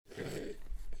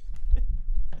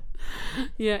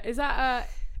Yeah, is that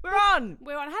We're on.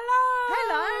 Hello.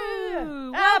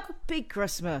 Hello. Happy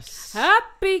Christmas.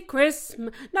 Happy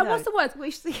Christmas. No, No. what's the word? I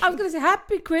was going to say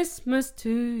happy Christmas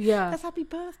to you. That's happy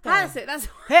birthday. That's it. That's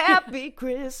Happy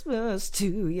Christmas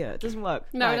to you. It doesn't work.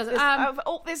 No, it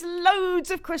doesn't. There's loads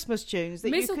of Christmas tunes that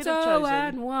you could have mistletoe chosen.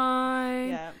 and wine.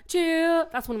 Yeah. Chill.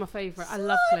 That's one of my favourite. I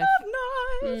love Cliff.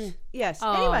 Nice. Yes.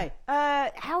 Oh. Anyway,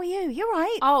 how are you? You're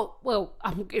right. Oh, well,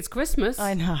 it's Christmas.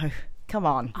 I know. Come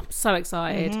on. I'm so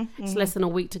excited. It's less than a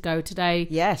week to go today.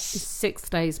 Yes. 6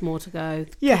 days more to go.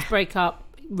 Yeah. Kids break up.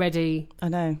 Ready. I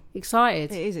know.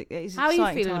 Excited. It is. How are you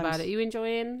exciting feeling times. about it? Are you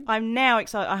enjoying? I'm now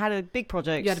excited. I had a big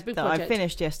project You had a I project.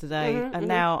 finished yesterday, and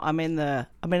now I'm in an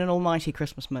almighty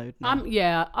Christmas mode. Now. I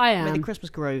I'm in the am. Christmas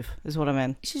groove, is what I'm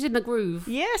in. She's in the groove.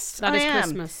 Yes, That I is am.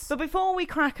 Christmas. But before we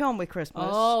crack on with Christmas,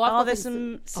 Oh, I've are got there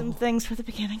things some things for the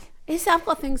beginning? I've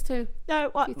got things too.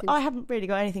 No, Few things. I haven't really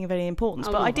got anything of any importance,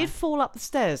 but nor I have did I. fall up the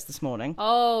stairs this morning.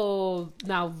 Oh,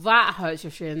 now that hurts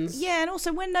your shins. Yeah, and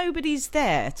also when nobody's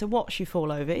there to watch you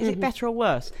fall over, is it better or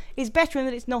worse? It's better in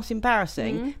that it's not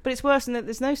embarrassing, but it's worse in that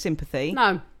there's no sympathy.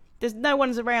 No. There's no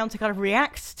one's around to kind of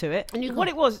react to it. And you what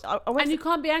can't- it was, I went And to you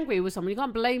can't be angry with someone. You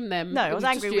can't blame them. No, I It was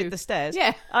just angry you. with the stairs.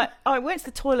 Yeah. I went to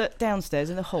the toilet downstairs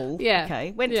in the hall. Yeah.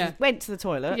 Okay. Went Yeah. to the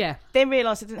toilet. Yeah. Then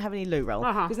realised I didn't have any loo roll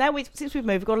Uh-huh. because now since we've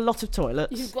moved, we've got a lot of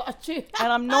toilets, You've got to.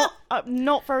 and I'm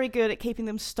not very good at keeping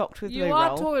them stocked with You loo are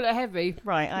roll. toilet heavy.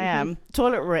 Right, I am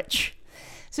toilet rich.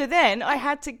 So then I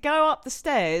had to go up the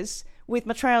stairs with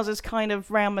my trousers kind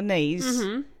of round my knees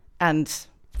and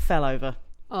fell over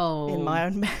Oh. in my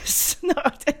own mess. No,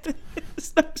 I didn't.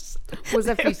 Was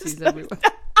there there was feces no- everywhere?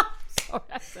 Sorry,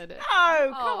 I said it.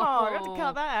 No, come on. I have to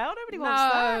cut that out. Nobody wants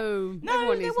that. No, No, everyone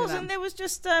there needs to wasn't. know There was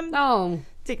just that. Oh.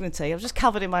 dignity. I was just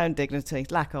covered in my own dignity.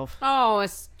 Lack of. Oh,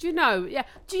 do you know? Yeah.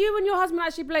 Do you and your husband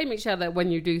actually blame each other when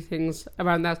you do things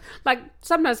around the house? Like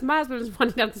sometimes my husband is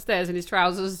running down the stairs and his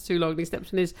trousers are too long and he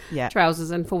steps in his Yeah.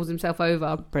 trousers and falls himself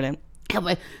over. Brilliant. He'll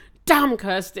be, damn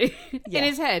Kirsty, Yeah. in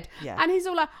his head. Yeah. And he's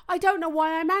all like, I don't know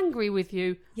why I'm angry with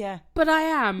you, Yeah. but I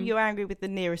am. You're angry with the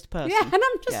nearest person. Yeah, and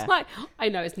I'm just Yeah. like, I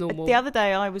know it's normal. The other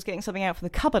day, I was getting something out from the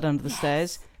cupboard under the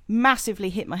stairs, massively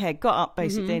hit my head, got up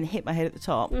basically and hit my head at the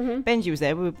top. Benji was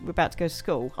there. We were about to go to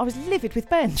school. I was livid with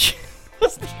Benj.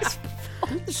 Wasn't this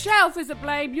The shelf is to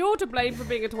blame. You're to blame for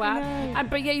being a twat. know. And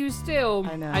but yeah, you still.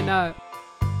 I know. I know.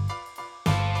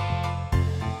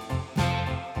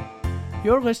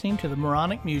 You're listening to the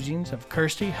moronic musings of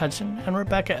Kirsty Hudson and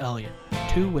Rebecca Elliott,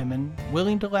 two women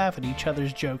willing to laugh at each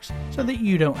other's jokes so that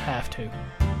you don't have to.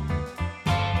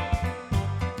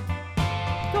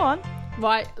 Go on.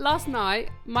 Right. Last night,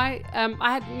 I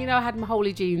had my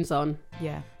holy jeans on.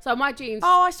 Yeah. So my jeans.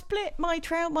 Oh, I split my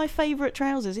favourite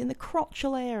trousers in the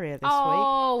crotchal area this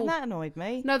Oh. week. And that annoyed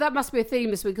me. No, that must be a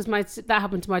theme this week because that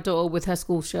happened to my daughter with her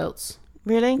school shirts.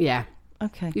 Really? Yeah.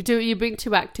 Okay. You're being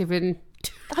too active in.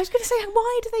 I was going to say,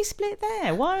 why do they split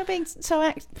there? Why am I being so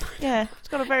Yeah, it's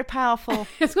got a very powerful...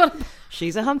 It's got.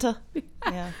 She's a hunter.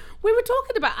 Yeah. We were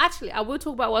talking about, actually, I will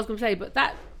talk about what I was going to say, but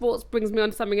that brings me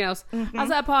on to something else. I was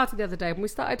at a party the other day and we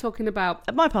started talking about...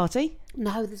 At my party,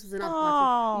 No, this was another Oh.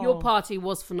 party. Your party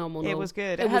was phenomenal. it was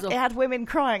good. It It was had women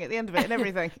crying at the end of it and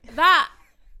everything. that,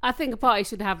 I think a party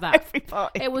should have that. Every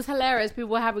party. It was hilarious. People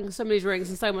were having so many drinks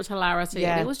and so much hilarity.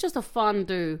 Yeah. And it was just a fun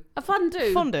do.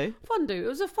 Fondue. It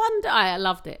was a fun do. I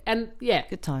loved it. And yeah.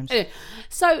 Good times. Anyway,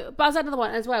 so, but I was at another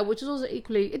one as well, which was also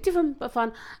equally different but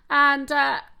fun. And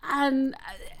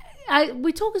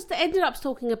we ended up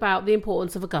talking about the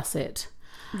importance of a gusset.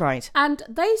 Right. And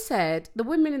they said, the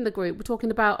women in the group were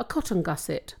talking about a cotton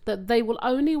gusset, that they will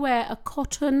only wear a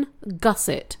cotton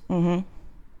gusset. Mm-hmm.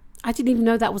 I didn't even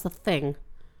know that was a thing.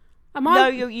 No,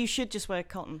 you should just wear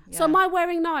cotton. Yeah. So am I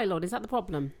wearing nylon? Is that the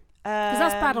problem? Because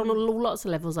that's bad on lots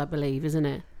of levels, I believe, isn't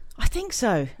it? I think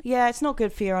so. Yeah, it's not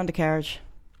good for your undercarriage,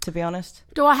 to be honest.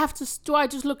 Do I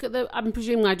just look at I'm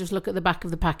presuming I just look at the back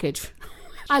of the package.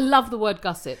 I love the word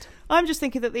gusset. I'm just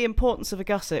thinking that the importance of a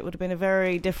gusset would have been a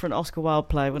very different Oscar Wilde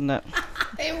play, wouldn't it?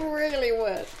 It really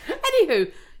would.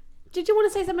 Anywho, did you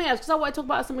want to say something else? Because I want to talk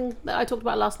about something that I talked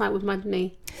about last night with my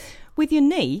knee. With your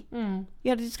knee? You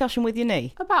had a discussion with your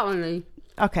knee? About my knee.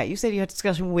 Okay, you said you had a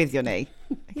discussion with your knee.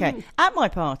 Okay. At my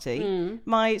party,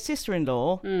 my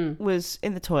sister-in-law was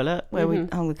in the toilet where we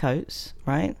hung the coats,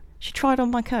 right? She tried on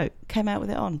my coat, came out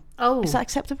with it on. Oh. Is that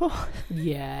acceptable?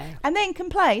 Yeah. And then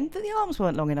complained that the arms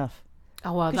weren't long enough.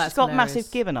 Oh, well, Because that's she's got hilarious.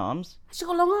 massive gibbon arms. She's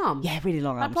got long arms? Yeah, really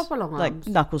long Like arms. proper long Like arms?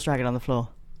 knuckles dragging on the floor.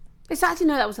 It's actually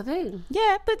no, that was a thing.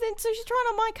 Yeah, but then so she's trying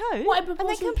on my coat What, in and then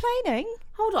proportion- complaining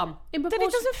Hold on. In that it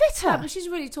proportion- doesn't fit her. No, but she's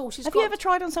really tall. Have you ever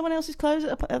tried on someone else's clothes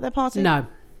at their party? No.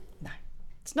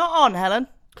 It's not on, Helen.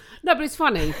 No, but it's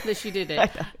funny that she did it.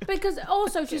 Because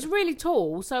also she's really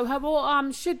tall, so her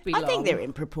arms should be long. I think they're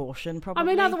in proportion, probably. I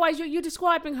mean, otherwise you're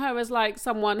describing her as like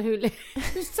someone who's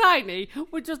tiny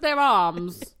with just their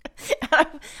arms.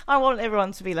 I want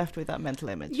everyone to be left with that mental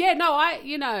image. Yeah,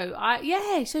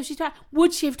 no, so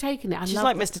would she have taken it? She's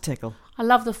like Mr. Tickle. I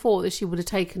love the thought that she would have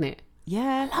taken it.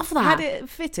 Yeah. Love that. Had it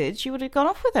fitted, she would have gone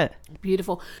off with it.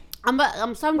 Beautiful. We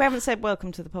haven't said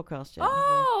welcome to the podcast yet.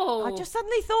 Oh, I just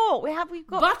suddenly thought we've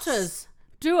got Butters.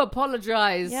 Do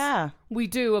apologise. Yeah. We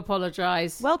do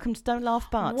apologise. Welcome to Don't Laugh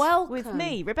But. Welcome. With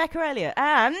me, Rebecca Elliott,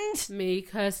 and me,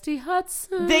 Kirsty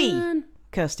Hudson. The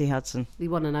Kirsty Hudson. The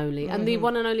one and only. And the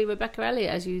one and only Rebecca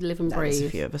Elliott, as you live and breathe. There's a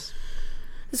few of us.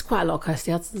 There's quite a lot of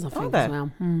Kirsty Hudsons, I think, there? as well.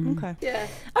 Okay. Yeah.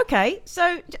 Okay,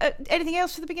 so anything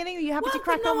else for the beginning? Are you happy to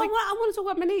crack on? I want to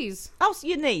talk about my knees. Oh, so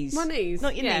your knees. My knees.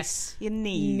 Not your Yeah. niece. Your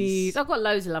knees. I've got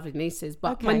loads of lovely nieces,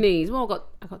 but Okay. my knees. Well,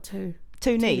 I've got two.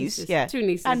 Two knees. nieces. Yeah. Two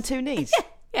nieces. And two knees.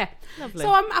 Yeah. Lovely. So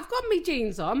I've got my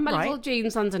jeans on, my Right. little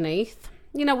jeans underneath.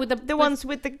 You know, with The ones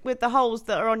with the holes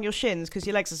that are on your shins because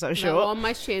your legs are so no, short. on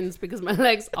my shins because my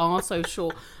legs are so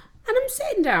short. And I'm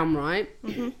sitting down, right?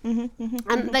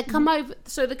 And they come over,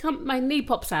 so my knee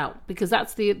pops out because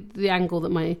that's the angle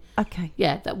that Okay.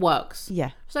 that works.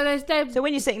 Yeah. So they're So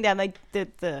when you're sitting down, they're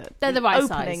the right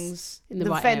openings size, in the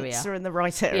the right vents area. are in the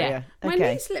right area. My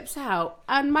Okay. knee slips out,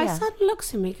 and my Yeah. son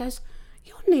looks at me, goes,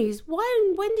 "Your knees?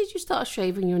 When did you start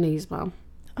shaving your knees, Mum?"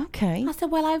 Okay. I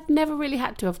said, "Well, I've never really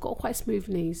had to. I've got quite smooth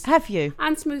knees Have you?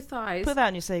 and smooth thighs." Put that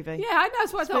on your CV. Yeah, I know.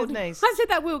 That's what I told Smooth him. knees. I said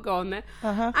that will go on there.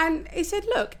 Uh-huh. And he said,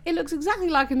 "Look, it looks exactly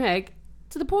like an egg."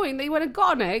 To the point that he went and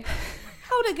got an egg,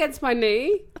 held it against my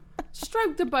knee,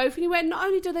 stroked them both, and he went, "Not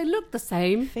only do they look the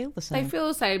same, Feel the same. they feel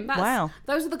the same." Wow.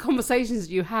 Those are the conversations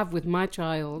you have with my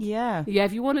child. Yeah. Yeah,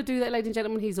 if you want to do that, ladies and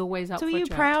gentlemen, he's always up So for are a you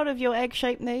chat. proud of your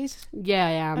egg-shaped knees? Yeah,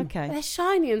 I am. Okay. They're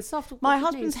shiny and soft. My Good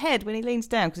husband's knees. head, when he leans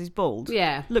down because he's bald,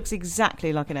 Yeah. looks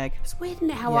exactly like an egg. It's weird, isn't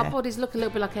it, how Yeah. our bodies look a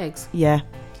little bit like eggs? Yeah.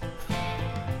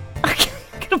 Okay,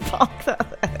 I'm going to park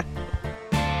that there.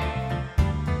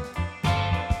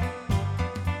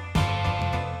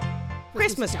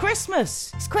 Christmas.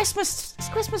 It's Christmas,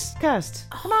 Kirst.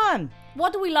 Come on.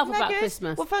 What do we love Isn't that about good?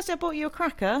 Christmas? Well, first I bought you a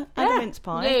cracker and a mince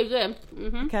pie. Yeah.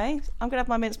 Mm-hmm. Okay, I'm going to have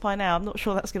my mince pie now. I'm not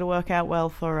sure that's going to work out well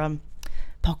for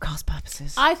podcast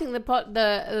purposes. I think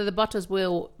the butters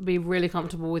will be really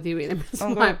comfortable with you eating mince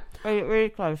I'm pie. going really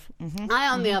close. Mm-hmm. I,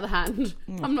 on the other hand,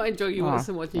 I'm not enjoying you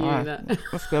watching you do that.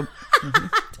 That's good.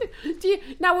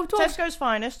 Now we've talked. Tesco's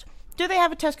Finest. Do they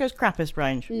have a Tesco's Crappest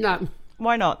range? No.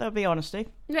 Why not? That would be honesty.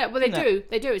 Yeah, well they No. do.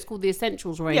 They do. It's called the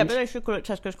Essentials range. Yeah, but they should call it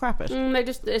Tesco's Crappest.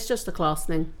 It's just a class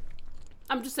thing.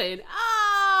 I'm just saying.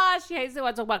 She hates it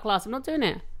when I talk about class. I'm not doing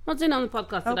it. I'm not doing it on the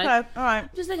podcast today. Okay, all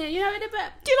right. Just thinking, you know,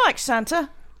 Do you like Santa?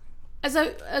 as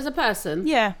a person,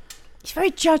 Yeah. He's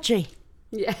very judgy.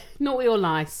 yeah, naughty or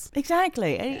nice.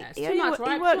 Exactly. And Yeah, it's too much,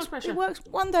 right? Too much pressure. He works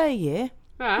one day a year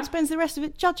Yeah. and spends the rest of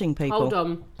it judging people. Hold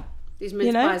on. These mince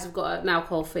You know? pies have got an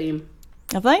alcohol theme.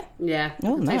 Have they? Yeah.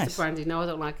 Oh, I can taste nice. the brandy. No, I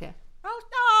don't like it.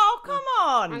 Oh, come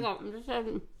on. Hang on. I'm just,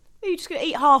 You're just going to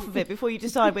eat half of it before you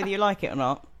decide whether you like it or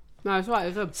not. no, it's right.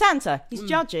 It's a, Santa, he's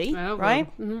judgy, Yeah, right?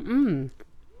 mm-hmm.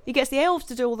 He gets the elves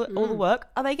to do all the work.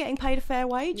 Are they getting paid a fair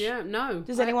wage? Yeah, no.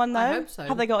 Does anyone know? I hope so.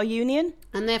 Have they got a union?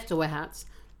 And they have to wear hats.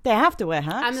 They have to wear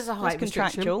hats. And there's a height That's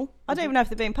contractual. restriction. I don't even know if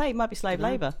they're being paid. It might be slave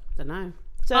labour. Don't know.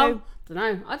 So don't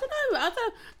know. I don't know.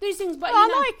 These things, but well, you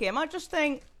know, I like him. I just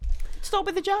think stop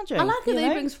with the judging. I like it you that he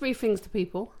know? brings free things to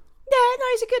people. Yeah, no,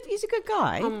 he's a good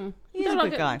guy. He's a Don't good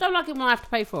like guy. It, don't like it when I have to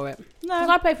pay for it. No. Because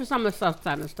I pay for some of the stuff,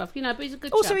 Santa stuff, you know, but he's a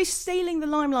good Also, chap. he's stealing the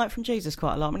limelight from Jesus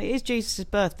quite a lot. I mean, it is Jesus'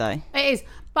 birthday. It is.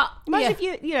 But, Imagine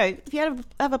yeah. if you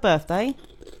have a birthday,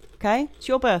 okay, it's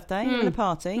your birthday, you're in a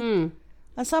party, and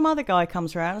some other guy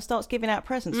comes around and starts giving out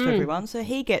presents to everyone, so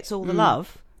he gets all the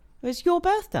love. It's your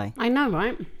birthday, I know,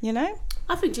 right? you know?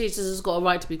 I think Jesus has got a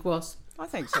right to be cross. I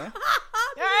think so.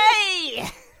 Hey!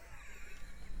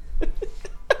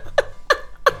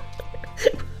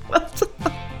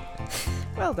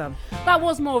 Well done. That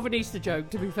was more of an Easter joke,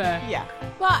 to be fair. Yeah.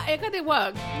 But it did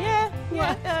work. Yeah,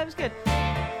 it was good.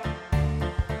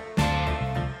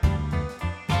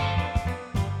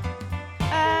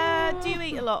 Do you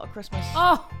eat a lot at Christmas?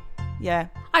 Oh, Yeah.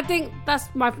 I think that's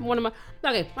one of my...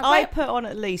 Okay, I put on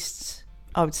at least,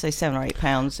 I would say, 7 or 8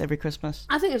 pounds every Christmas.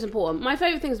 I think it's important. My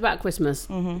favourite things about Christmas,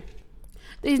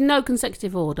 there's no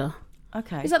consecutive order.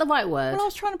 Okay. Is that the right word? Well, I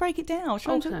was trying to break it down. I was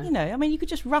trying to, Okay. you know, I mean, you could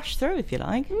just rush through if you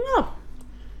like. No.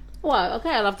 Well, okay,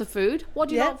 I love the food. What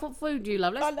do you Yeah. like? What food do you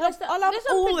love? I love let's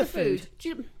all unpick the food. Do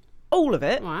you- All of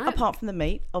it, Right. apart from the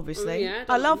meat, obviously. Yeah,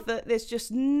 I love that there's just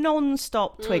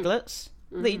non-stop Twiglets.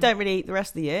 that you don't really eat the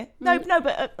rest of the year. No,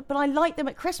 but I like them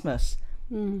at Christmas.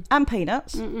 And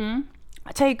peanuts.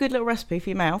 I tell you a good little recipe for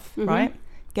your mouth, right?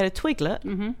 Get a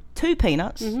twiglet, 2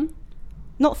 peanuts,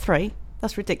 not 3.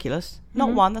 That's ridiculous.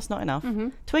 Not 1. That's not enough.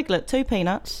 Twiglet, 2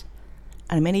 peanuts,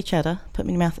 and a mini cheddar. Put them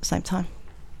in your mouth at the same time.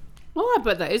 Oh, I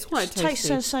bet that is quite tasty. Taste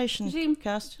sensation,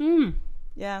 Kirst.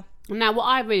 Yeah. Now, what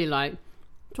I really like,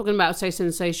 talking about taste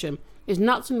sensation, is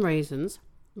nuts and raisins.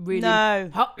 Really. No.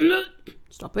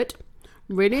 Stop it.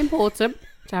 Really important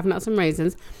to have nuts and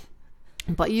raisins.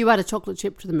 But you add a chocolate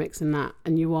chip to the mix in that,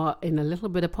 and you are in a little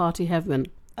bit of party heaven.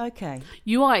 Okay.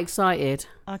 You are excited.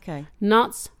 Okay.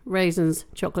 Nuts, raisins,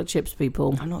 chocolate chips,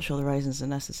 people. I'm not sure the raisins are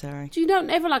necessary. You don't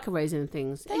ever like a raisin in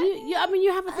things. You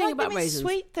have a thing about raisins.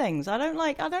 Sweet things. I don't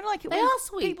like it. They are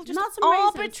sweet. People just Nuts and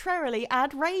raisins. arbitrarily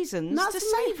add raisins to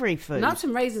savoury food. Nuts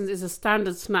and raisins is a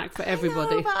standard snack for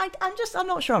everybody. No, but I'm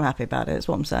not sure I'm happy about it. Is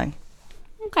what I'm saying.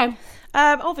 Okay.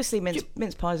 Obviously,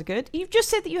 mince pies are good. You've just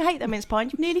said that you hate the mince pie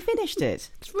and you've nearly finished it.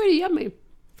 It's really yummy.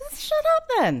 Shut up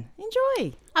then.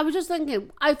 Enjoy. I was just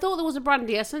thinking, I thought there was a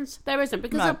brandy essence. There isn't,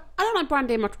 because No. I don't like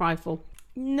brandy in my trifle.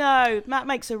 No, Matt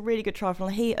makes a really good trifle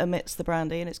and he omits the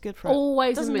brandy and it's good for it.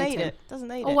 Always Doesn't omit need it. it. Doesn't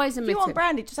need Always it. omit If you want it.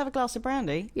 brandy, just have a glass of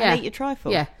brandy Yeah. and eat your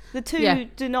trifle. Yeah. The two Yeah.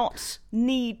 do not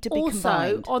need to be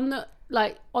Also, combined.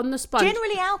 on the sponge.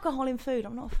 Generally, alcohol in food,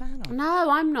 I'm not a fan of. No,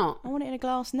 I'm not. I want it in a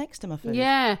glass next to my food.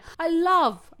 Yeah. I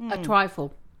love a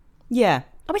trifle. Yeah.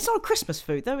 I mean, it's not a Christmas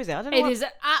food, though, is it? I don't know. It is.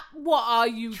 What are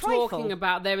you Trifle. talking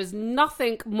about? There is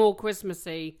nothing more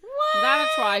Christmassy than a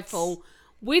trifle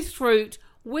with fruit,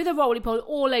 with a roly-poly,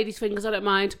 or ladies' fingers, I don't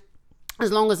mind.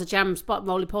 As long as the jam spot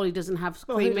roly-poly doesn't have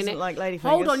Well, cream who in doesn't it. like lady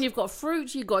Hold fingers? on, you've got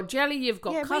fruit, you've got jelly, you've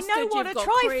got Yeah, we custard, know what you've a got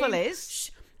trifle cream. is. Shh.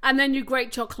 And then you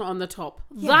grate chocolate on the top.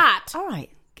 Yeah. That. All right.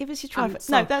 Give us your trifle.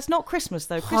 so- No, that's not Christmas,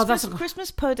 though. that's a- Christmas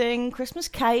pudding, Christmas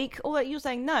cake, all that. You're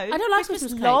saying no. I don't like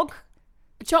Christmas cake. log.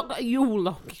 Chocolate Yule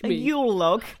log. A Yule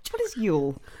log. What is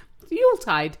Yule?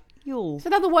 Yuletide. Yule. It's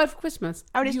another word for Christmas.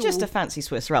 I mean, it's just Yule. a fancy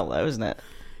Swiss roll, though, isn't it?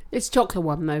 It's chocolate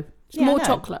one, though. It's Yeah, I more know.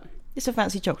 chocolate. It's a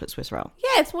fancy chocolate Swiss roll.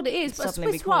 Yeah, it's what it is. But a Suddenly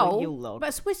we Swiss call it roll. Yule log. But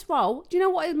a Swiss roll. Do you know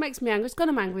what it makes me angry? It's gone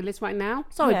on my angry list right now.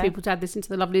 Sorry, Yeah. people, to add this into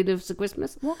the lovely lives of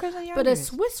Christmas. What goes on your But a angry list?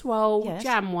 Swiss roll Yes.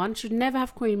 jam one should never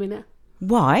have cream in it.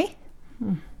 Why?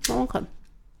 Oh, okay.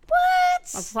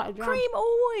 What? right, jam. Cream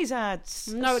always adds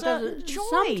No, a it certain doesn't. joy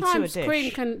Sometimes to a dish.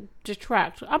 cream can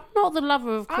detract. I'm not the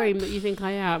lover of cream that you think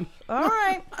I am. All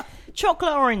right.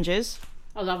 Chocolate oranges.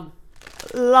 I love them.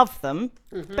 Love them.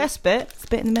 Mm-hmm. Best bit, the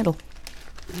bit in the middle.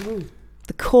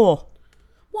 The core.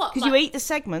 What? Because you eat the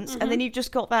segments and then you've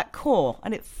just got that core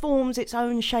and it forms its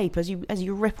own shape as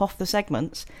you rip off the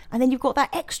segments. And then you've got that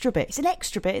extra bit. It's an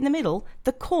extra bit in the middle.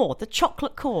 The core, the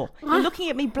chocolate core. You're looking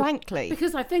at me blankly.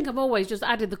 Because I think I've always just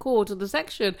added the core to the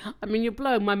section. I mean, you're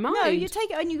blowing my mind. No, you take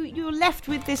it and you're left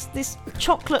with this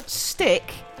chocolate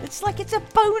stick. It's like it's a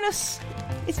bonus.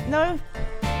 It's no.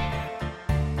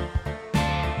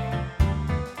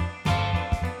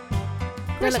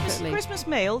 Delicately. Christmas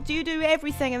meal, do you do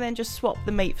everything and then just swap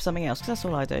the meat for something else? Because that's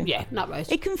all I do. Yeah, nut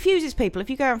roast. It confuses people.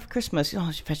 If you go out for Christmas,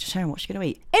 vegetarian, what's she going to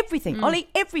eat? Everything. I'll eat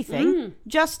everything.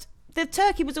 Just the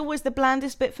turkey was always the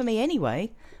blandest bit for me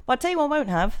anyway. But I tell you what I won't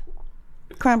have.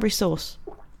 Cranberry sauce.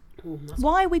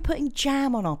 Why are we putting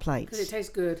jam on our plates? Because it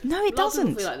tastes good. No, it A lot of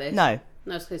people doesn't. feel like this. No.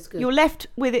 No, it tastes good. You're left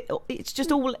with it. It's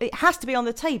just all. It has to be on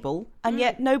the table, and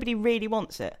yet nobody really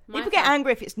wants it. People get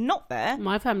angry if it's not there.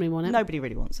 My family want it. Nobody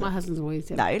really wants it. My husband's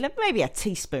always it. No, maybe a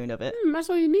teaspoon of it. That's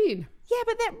all you need. Yeah,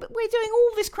 but we're doing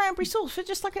all this cranberry sauce for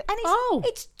just like and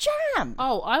it's jam.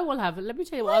 Oh, I will have it. Let me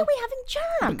tell you Why what. are we having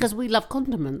jam? Because we love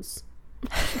condiments.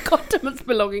 Condiments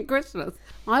belong in Christmas.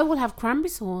 I will have cranberry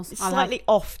sauce. It's I'll slightly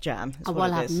off jam. I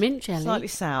will have mint jelly. Slightly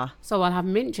sour. So I'll have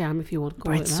mint jam if you want to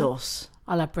call it Bread that. sauce.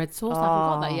 I'll have bread sauce. I haven't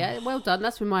got that yet. Well done.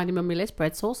 That's reminding me on my list.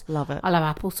 Bread sauce. Love it. I'll have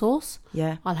apple sauce.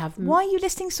 Yeah. I'll have. Why are you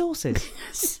listing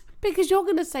sauces? Because you're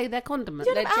going to say they're condiments.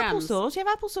 You They're have apple jams. sauce. You have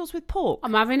apple sauce with pork.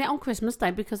 I'm having it on Christmas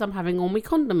Day because I'm having all my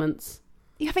condiments.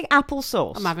 You're having apple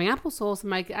sauce. I'm having apple sauce and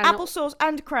make it. apple sauce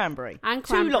and cranberry. And 2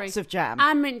 cranberry. lots of jam.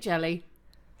 And mint jelly.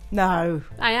 No.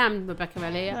 I am Rebecca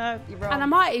Elliott. No, you're wrong. And I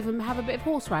might even have a bit of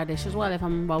horseradish as well if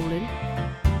I'm rolling.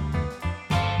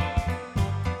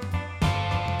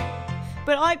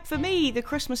 But for me, the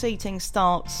Christmas eating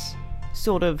starts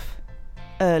sort of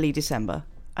early December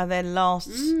and then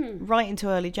lasts right into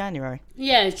early January.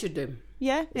 Yeah, it should do.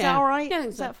 Yeah? Is that all right? Yeah, I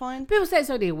think Is so. that fine? People say it's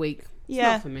only a week. It's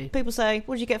Yeah. not for me. People say,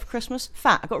 what did you get for Christmas?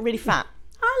 Fat. I got really fat.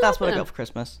 That's what I got for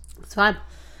Christmas. It's fine.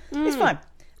 It's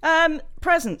fine.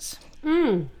 Presents.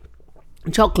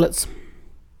 Chocolates.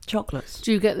 Chocolates.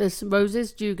 Do you get this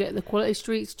roses? Do you get the quality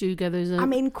streets? Do you get those? I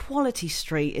mean, Quality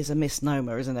Street is a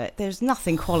misnomer, isn't it? There's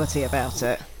nothing quality about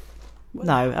it.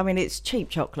 No, I mean it's cheap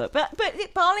chocolate, but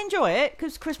I'll enjoy it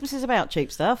because Christmas is about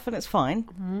cheap stuff and it's fine.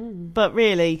 But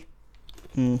really,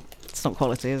 it's not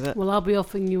quality, is it? Well, I'll be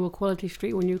offering you a quality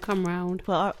treat when you come round.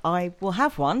 Well, I will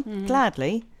have one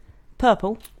gladly.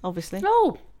 Purple, obviously.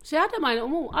 Oh, see, I don't mind it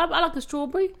all. I like a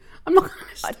strawberry. I'm not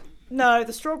going to... No,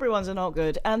 the strawberry ones are not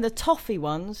good, and the toffee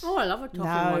ones. Oh, I love a toffee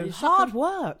No, one. hard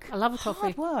work. I love a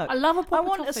toffee. Hard work. I love a proper I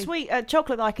want toffee. a sweet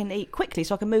chocolate that I can eat quickly,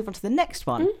 so I can move on to the next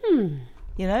one.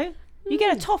 You know, you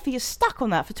get a toffee, you're stuck on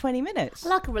that for 20 minutes. I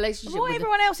like a relationship While with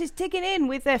everyone else is digging in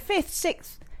with their 5th,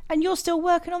 6th, and you're still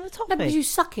working on the toffee. No, because you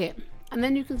suck it, and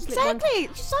then you can slip one. Exactly.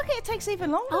 Just suck it. It takes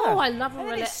even longer. Oh, I love a and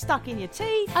then it's stuck in your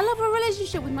teeth. I love a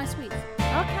relationship with my sweets.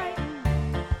 Okay.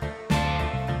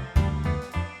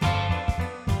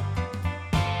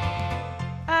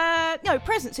 No,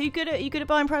 presents. Are you good at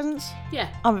buying presents? Yeah.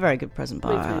 I'm a very good present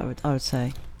buyer. Me too. I would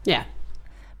say. Yeah.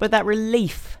 But that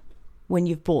relief when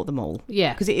you've bought them all.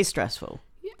 Yeah. Because it is stressful.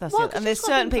 That's Well, it. 'cause And there's you've got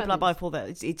certain them people I buy presents. for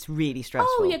that it's really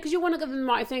stressful. Oh, yeah, because you want to give them the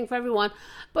right thing for everyone.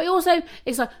 But also,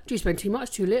 it's like, do you spend too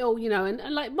much, too little, you know? And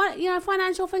like,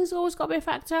 financial things have always got to be a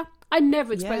factor. I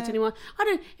never expect Yeah. anyone.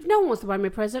 If no one wants to buy me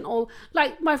a present, or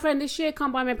like my friend this year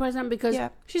can't buy me a present because Yeah.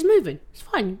 she's moving. It's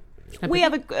fine. It's no We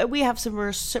biggie. we have some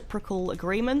reciprocal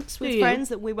agreements with Do you? friends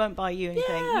that we won't buy you anything.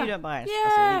 Yeah. You don't buy us.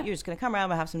 Yeah. You're just going to come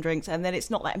around and have some drinks, and then it's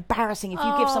not that embarrassing if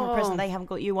you give someone a present they haven't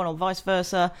got you one, or vice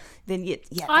versa. Then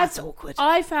that's awkward.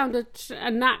 I found a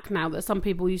knack now that some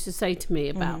people used to say to me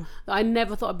about that I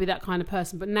never thought I'd be that kind of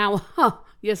person, but now,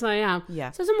 yes, I am.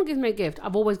 Yeah. So someone gives me a gift,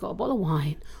 I've always got a bottle of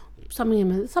wine,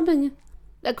 something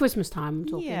at Christmas time. I'm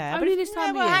talking. Yeah, Only but this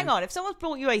time of year. hang on. If someone's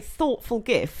brought you a thoughtful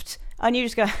gift and you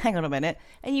just go, hang on a minute,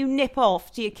 and you nip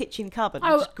off to your kitchen cupboard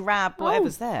and just grab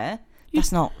whatever's there,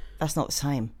 that's not the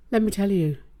same. Let me tell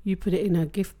you, you put it in a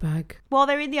gift bag. While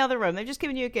they're in the other room, they've just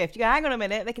given you a gift. You go, hang on a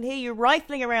minute. They can hear you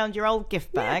rifling around your old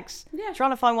gift bags, yeah.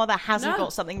 trying to find one that hasn't No.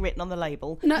 got something written on the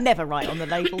label. No. Never write on the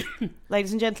label,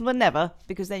 ladies and gentlemen, never,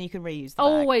 because then you can reuse the bag.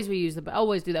 Always reuse the bag.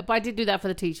 Always do that. But I did do that for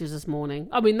the teachers this morning.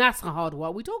 I mean, that's a hard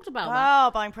work. We talked about that. Oh,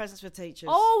 buying presents for teachers.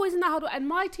 Always in that hard work. And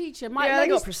my teacher, yeah, they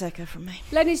got Prosecco from me.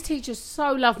 Lenny's teacher's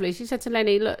so lovely. She said to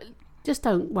Lenny, look, just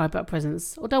don't worry about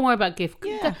presents or don't worry about gift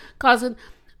Yeah. cards.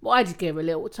 Well, I did give her a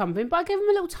little something, but I gave him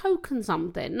a little token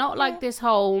something, not like this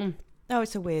whole. Oh,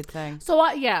 it's a weird thing. So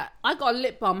I got a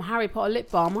lip balm, Harry Potter lip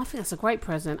balm. I think that's a great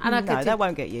present. And that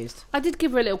won't get used. I did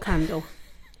give her a little candle.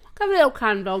 Gave her a little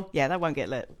candle Yeah, that won't get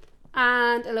lit.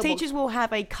 and a little. Teachers will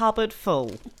have a cupboard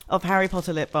full of Harry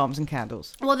Potter lip balms and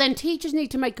candles. Well, then teachers need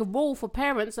to make a rule for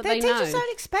parents that Their they know. teachers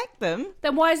don't expect them.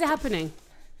 Then why is it happening?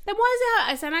 Then why is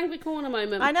it? It's an angry corner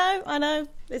moment. I know.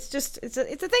 It's just it's a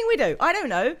thing we do. I don't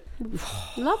know.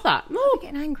 Love that. I'm Oh,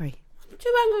 getting angry. 2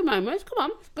 angry moments. Come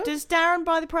on. Go. Does Darren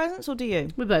buy the presents or do you?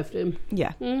 We both do.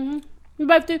 Yeah. We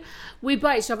both do. We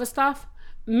buy each other stuff.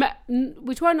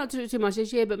 We try not to do too much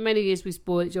this year, but many years we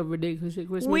spoil each other ridiculously at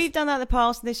Christmas. We've done that in the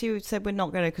past, and this year we've said we're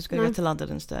not going to because we're going to go to London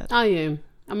instead. Are you?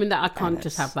 I mean, that I can't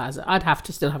just have that. I'd have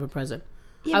to still have a present.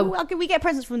 Yeah, well, we get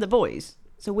presents from the boys,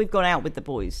 so we've gone out with the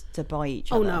boys to buy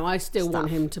each Oh other. no, I still want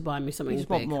stuff. him to buy me something We just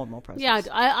big. want more and more presents. Yeah,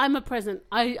 I'm a present.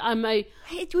 We're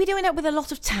doing that with a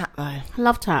lot of tap though. I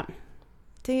love tap.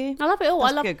 Do you? I love it all.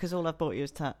 That's I love. good because all I've bought you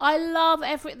is tap. I love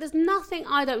There's nothing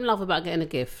I don't love about getting a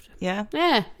gift. Yeah.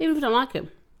 Yeah, even if I don't like it.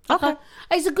 Okay.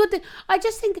 It's a good thing. I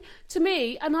just think, to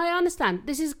me, and I understand,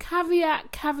 this is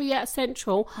caveat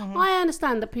central. I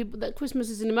understand that Christmas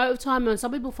is an emotive time and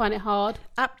some people find it hard.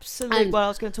 Absolutely. And- well, I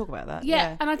was going to talk about that.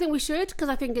 Yeah, and I think we should, because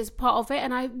I think it's part of it,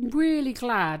 and I'm really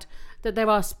glad that there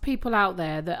are people out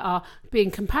there that are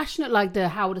being compassionate, like the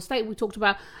Howard Estate we talked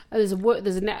about. There's a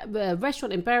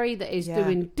restaurant in Bury that is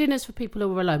doing dinners for people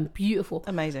who are alone. Beautiful.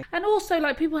 Amazing. And also,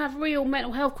 like, people have real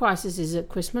mental health crises at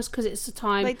Christmas because it's a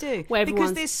time They do where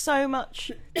because everyone's...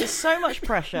 there's so much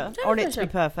pressure on it to be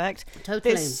perfect. Totally.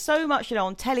 There's so much,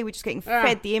 on telly. We're just getting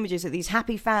fed the images of these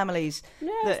happy families,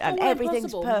 it's and all everything's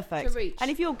impossible perfect. to reach.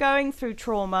 And if you're going through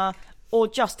trauma or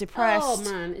just depressed,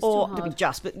 Oh, man, it's or too not hard.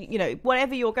 just, but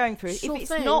whatever you're going through, Sure if it's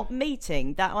thing. not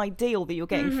meeting that ideal that you're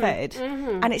getting fed,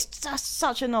 and it's just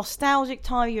such a nostalgic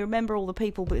time. You remember all the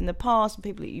people in the past and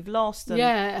people that you've lost. And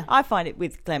Yeah. I find it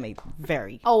with Clemmy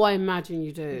very Oh, I imagine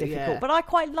you do. difficult, Yeah. but I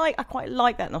quite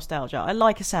like that nostalgia. I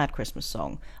like a sad Christmas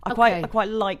song. I quite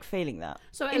like feeling that.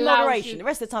 So it in allows moderation. you- The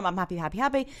rest of the time, I'm happy.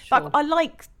 Sure. But I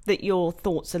like that your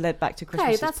thoughts are led back to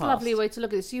Christmas. Okay, that's a lovely way to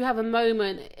look at it. So you have a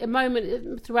moment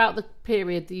throughout the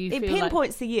period that you It feel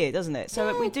pinpoints the year, doesn't it?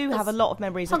 So we do have a lot of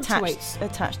memories punctuates.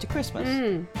 attached to Christmas.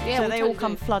 Yeah, So we they all totally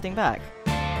come do. flooding back.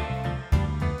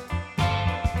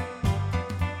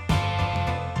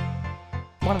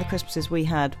 One of the Christmases we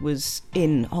had was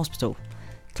in hospital.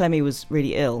 Clemmy was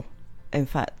really ill. In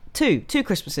fact, two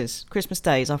Christmas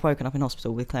days, I've woken up in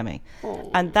hospital with Clemmy.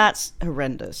 Oh. And that's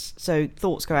horrendous. So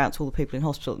thoughts go out to all the people in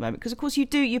hospital at the moment. Because, of course,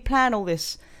 you plan all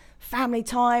this family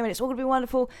time and it's all going to be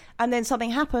wonderful. And then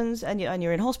something happens and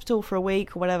you're in hospital for a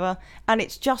week or whatever. And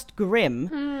it's just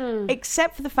grim,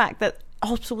 except for the fact that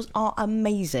hospitals are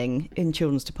amazing in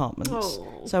children's departments.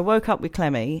 Oh. So I woke up with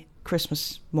Clemmy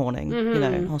Christmas morning,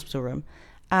 hospital room.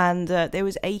 And there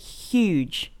was a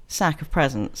huge sack of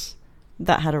presents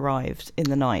that had arrived in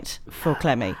the night for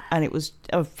Clemmy, and it was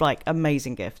of like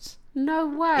amazing gifts. No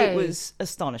way. It was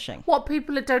astonishing. What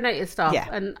people had donated stuff. Yeah.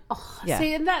 And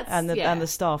see, and that's and the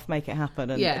staff make it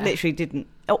happen, and Yeah. literally didn't,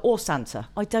 or Santa,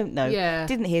 I don't know. Yeah.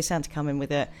 Didn't hear Santa come in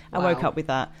with it. I Wow. woke up with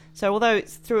that. So although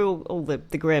it's through all the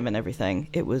grim and everything,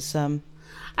 it was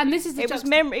and this is the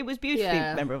it was beautifully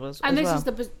memorable as and this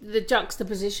well. is the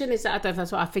juxtaposition. Is that, I don't know if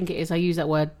that's what I think it is. I use that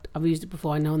word. I've used it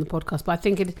before, I know, on the podcast, but I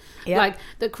think it like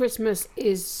that Christmas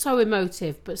is so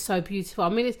emotive but so beautiful. I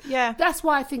mean, that's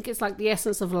why I think it's like the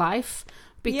essence of life,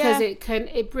 because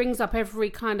it brings up every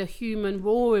kind of human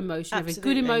raw emotion, every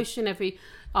good emotion, every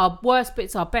our worst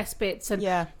bits, our best bits, and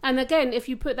again, if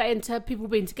you put that into people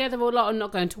being together a lot and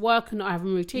not going to work and not having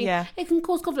a routine, it can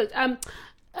cause conflict. And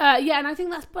I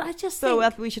think that's, but I just think... So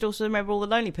we should also remember all the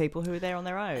lonely people who are there on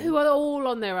their own. Who are all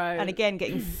on their own. And again,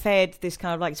 getting fed this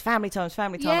kind of like, it's family time.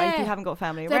 And if you haven't got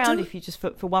family around, if you just,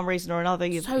 for one reason or another,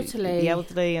 you're the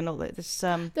elderly and all that.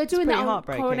 They're doing that on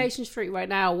Coronation Street right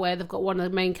now, where they've got one of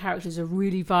the main characters, a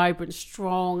really vibrant,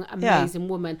 strong, amazing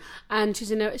woman. And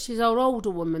she's an older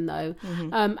woman, though.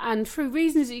 And through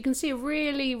reasons that you can see are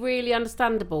really, really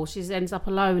understandable, she ends up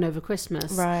alone over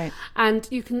Christmas. Right. And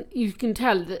you can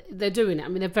tell that they're doing it. I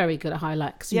mean, they're very good at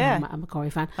highlights. I'm a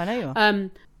Corrie fan. I know you are.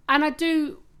 And I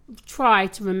do try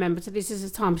to remember that this is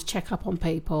a time to check up on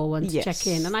people and to check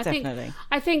in. And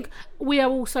I think we are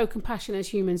all so compassionate as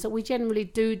humans that we generally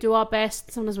do our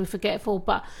best. Sometimes we're forgetful,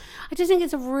 but I just think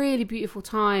it's a really beautiful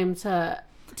time to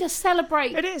just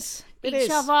celebrate. It is.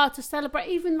 Each other, to celebrate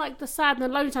even like the sad and the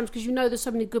lonely times, because you know there's so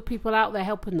many good people out there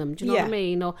helping them. Do you know what I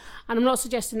mean? And I'm not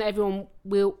suggesting that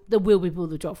there will be people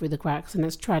that drop through the cracks and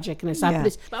it's tragic and it's sad.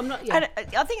 But I'm not. And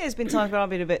I think there's been times where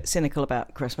I've been a bit cynical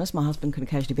about Christmas. My husband can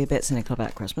occasionally be a bit cynical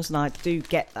about Christmas, and I do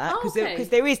get that because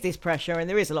there is this pressure and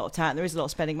there is a lot of and there is a lot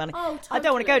of spending money. Oh, totally. I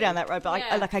don't want to go down that road, but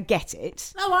I get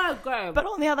it. No, I agree. But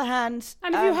on the other hand,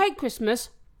 and if you hate Christmas,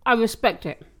 I respect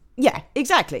it. Yeah,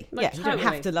 exactly. Like, you don't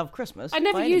have to love Christmas. I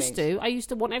never used to. I used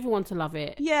to want everyone to love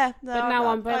it. Yeah, but now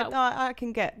I'm better. I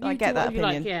get that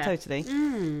opinion totally.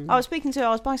 I was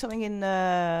buying something in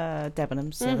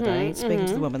Debenhams the other day, speaking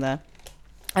to the woman there,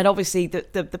 and obviously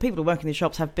the people who work in the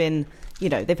shops have been,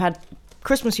 they've had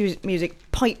Christmas music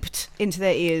piped into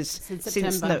their ears since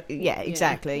September.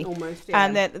 Exactly. Almost.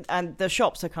 And the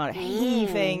shops are kind of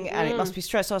heaving, and it must be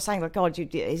stressful. I was saying, like, God,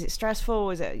 is it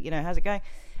stressful? Is it, how's it going?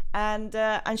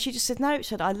 And she just said no. She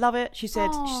said, I love it. She said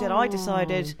I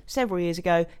decided several years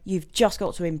ago, you've just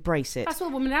got to embrace it. That's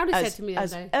what Woman Audi said to me the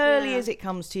other day. As early as it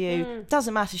comes to you,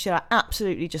 doesn't matter. She said, I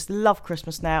absolutely just love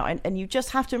Christmas now, and you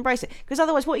just have to embrace it, because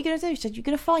otherwise what are you going to do? She said, you're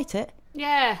going to fight it.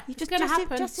 Yeah, it's going to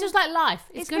happen. It's just like life.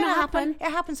 It's going to happen. It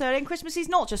happens early, and Christmas is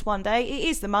not just one day, it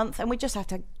is the month, and we just have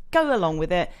to go along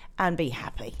with it and be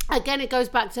happy. Again, it goes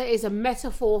back to, it's a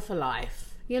metaphor for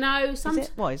life. Is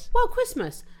it? What is? Well,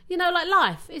 Christmas. Like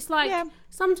life. It's like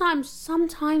sometimes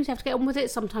you have to get on with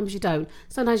it. Sometimes you don't.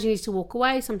 Sometimes you need to walk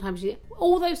away. Sometimes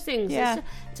all those things. Yeah.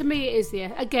 To me, it is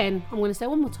again, I'm going to say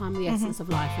one more time, the essence of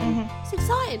life. And it's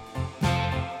exciting.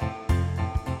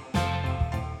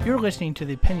 You're listening to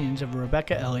the opinions of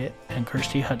Rebecca Elliott and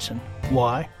Kirsty Hudson.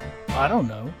 Why? I don't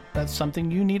know. That's something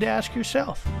you need to ask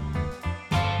yourself.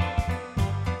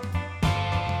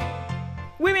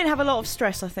 Women have a lot of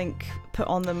stress, I think, put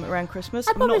on them around Christmas.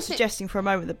 I'm not suggesting for a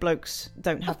moment that blokes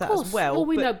don't have that as well. Well,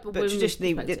 we know, but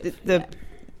traditionally,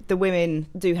 the women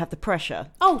do have the pressure.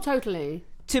 Oh, totally.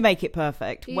 To make it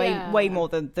perfect, way more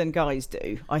than guys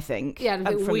do, I think. Yeah,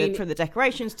 from the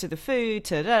decorations to the food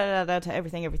to to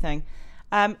everything.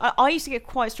 I used to get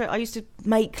quite stressed. I used to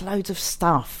make loads of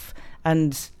stuff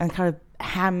and kind of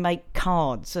hand make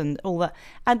cards and all that.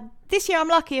 And this year I'm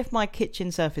lucky if my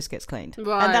kitchen surface gets cleaned.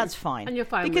 Right. And that's fine. And you're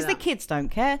fine because with the kids don't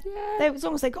care. Yeah. As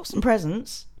long as they got some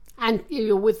presents. And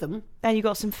you're with them. and you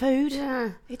got some food.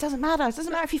 Yeah. It doesn't matter. It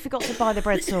doesn't matter if you forgot to buy the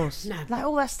bread sauce. No. Like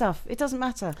all that stuff. It doesn't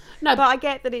matter. No, but I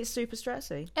get that it's super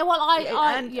stressy. Well,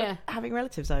 And yeah. having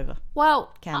relatives over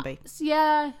Well, can be.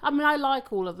 Yeah, I mean, I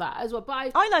like all of that as well.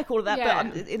 But I like all of that, Yeah.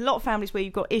 but in a lot of families where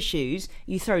you've got issues,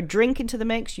 you throw drink into the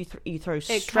mix, you throw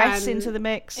stress into the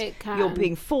mix. It can. You're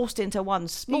being forced into one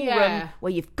small Yeah. room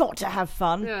where you've got to have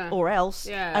fun, Yeah. or else.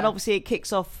 Yeah. And obviously, it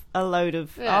kicks off a load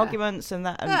of arguments, and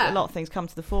Yeah. a lot of things come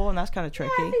to the fore, and that's kind of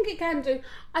tricky. I think it can do.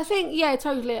 I think, yeah,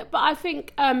 totally. But I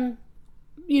think,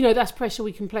 that's pressure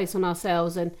we can place on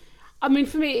ourselves. And I mean,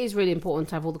 for me, it is really important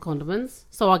to have all the condiments.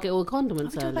 So I get all the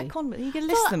condiments Talk early. about condiments. You can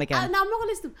list them again. No, I'm not going to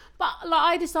list them. But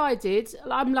I decided,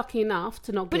 I'm lucky enough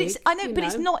to not But gig,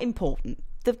 it's not important.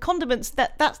 The condiments,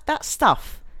 that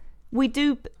stuff we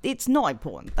do. It's not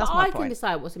important. That's my I point. can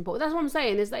decide what's important. That's what I'm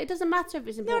saying, is that it doesn't matter if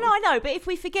it's No, important. I know. But if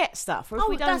we forget stuff, or if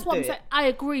we don't that's what do I'm it, saying. I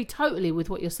agree totally with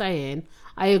what you're saying.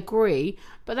 I agree,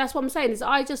 but that's what I'm saying is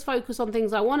I just focus on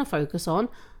things I want to focus on,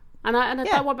 and I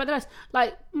don't worry about the rest.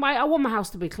 Like I want my house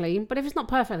to be clean, but if it's not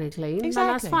perfectly clean, then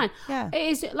that's Exactly. fine. Yeah. It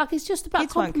is like it's just about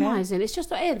Kids won't care. compromising. It's just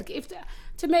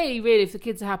to me, really, if the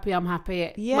kids are happy, I'm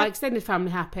happy. Yep. My extended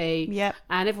family happy. Yep.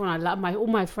 And everyone I love, all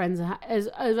my friends are as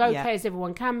okay Yep. as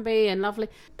everyone can be and lovely.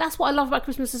 That's what I love about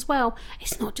Christmas as well.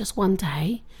 It's not just one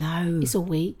day. no, It's a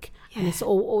week. And it's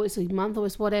or it's a month or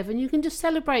it's whatever, and you can just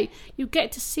celebrate. You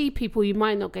get to see people you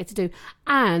might not get to do,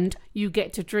 and you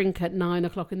get to drink at 9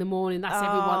 o'clock in the morning. That's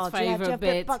everyone's do you favourite have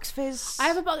bit. Bucks Fizz?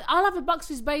 I'll have a Bucks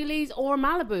Fizz Baileys or a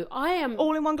Malibu. I am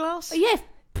all in one glass. yeah,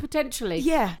 potentially.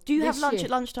 Yeah. Do you have This lunch year. at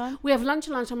lunchtime? We have lunch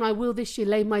at lunchtime, and I will this year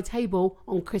lay my table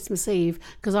on Christmas Eve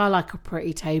because I like a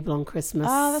pretty table on Christmas.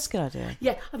 Oh, that's a good idea.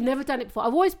 Yeah, I've never done it before.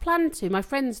 I've always planned to. My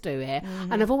friends do it,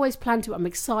 and I've always planned to. I'm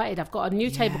excited. I've got a new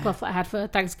tablecloth that I had for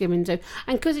Thanksgiving too,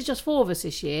 and because it's just 4 of us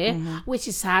this year, which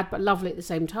is sad but lovely at the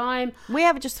same time. We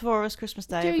have it just for us Christmas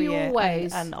Day Do every you year,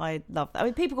 always? and I love that. I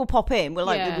mean, people will pop in. We're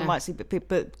like Yeah. we might see,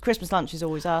 but Christmas lunch is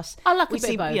always us. I like a we bit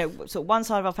see, of both. you know, sort of one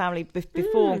side of our family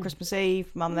before on Christmas Eve,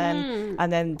 Mum then,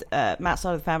 and then Matt's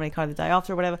side of the family kind of the day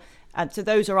after or whatever. And so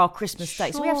those are our Christmas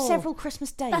days. So we have Sure. several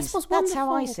Christmas days. That's what's That's how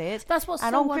I wonderful. see it. That's what's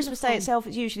and so on Christmas Day wonderful. itself,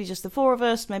 it's usually just the 4 of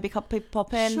us. Maybe a couple of people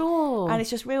pop in. Sure. And it's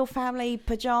just real family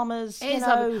pajamas. It You is know,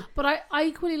 lovely. But I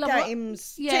equally love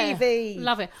games, Yeah, TV,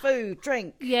 love it. food,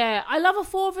 drink. Yeah, I love a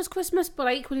 4 of us Christmas, but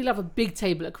I equally love a big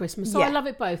table at Christmas. So Yeah. I love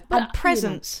it both. But, And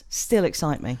presents still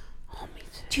excite me. Oh, me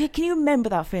too. Can you remember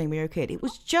that feeling when you were a kid? It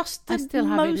was just the I still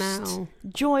have it most now.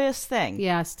 joyous thing.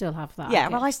 Yeah, I still have that. Yeah, I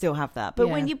well, get- I still have that. But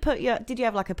when Yeah. you put did you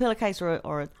have like a pillowcase or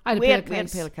a I had a we had a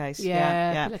pillowcase. pillowcase.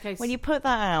 Yeah, pillowcase. When you put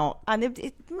that out, and it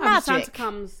And magic. Santa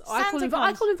comes. I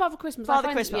call him Father Christmas. I Father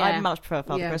find- Christmas. yeah. I much prefer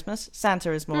Father Yeah. Christmas.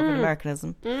 Santa is more of an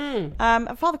Americanism.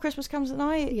 And Father Christmas comes at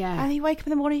night. Yeah. And you wake up in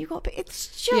the morning, it's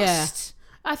just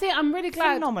I think I'm really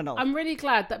glad. Phenomenal. I'm really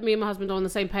glad that me and my husband are on the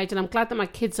same page, and I'm glad that my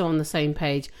kids are on the same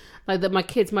page. Like that, my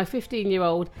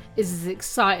 15-year-old, is as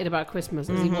excited about Christmas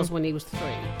as he was when he was 3,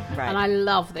 Right. and I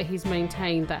love that he's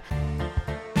maintained that.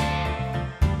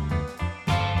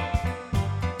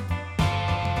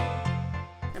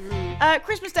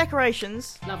 Christmas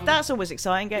decorations. Love 'em. That's always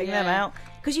exciting, getting them Yeah. out.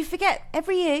 Because you forget,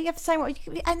 every year you have the same one,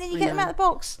 and then you get them know. out of the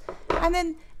box. And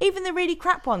then even the really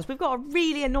crap ones. We've got a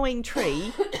really annoying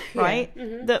tree, right,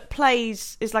 that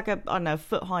plays, is like a, I don't know,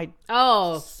 foot-high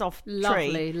Oh, soft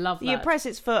lovely, tree. love You that. press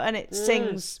its foot and it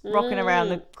sings rocking around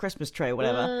the Christmas tree or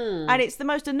whatever. And it's the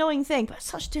most annoying thing, but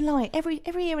such delight. Every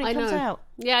year when it I comes know. out.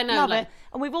 Yeah, I know. Love like- it.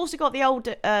 And we've also got the old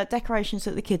decorations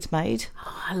that the kids made.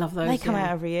 Oh, I love those. They come yeah.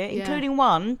 out every year, Yeah. including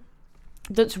one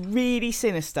that's really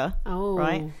sinister. Oh.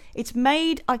 Right? It's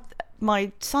made,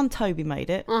 my son Toby made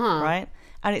it, right?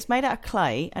 And it's made out of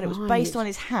clay, and it was based Right. on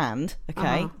his hand,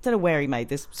 okay? Don't know where he made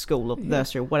this, school or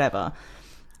nursery or whatever.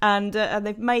 And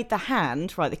they've made the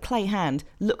hand, right, the clay hand,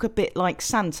 look a bit like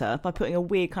Santa by putting a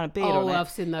weird kind of beard on Oh, it. I've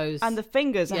seen those. And the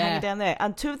fingers are Yeah. hanging down there.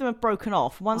 And 2 of them are broken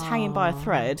off. One's hanging by a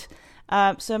thread.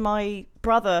 So my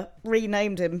brother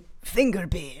renamed him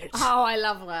Fingerbeard. Oh, I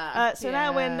love that. So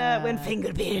now when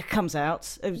Fingerbeard comes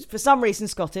out, it was for some reason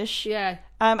Scottish. Yeah.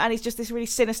 And he's just this really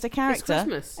sinister character.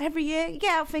 Christmas. Every year, you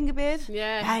get out Fingerbeard.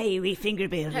 Yeah. Hey, wee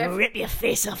Fingerbeard, we'll rip your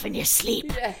face off in your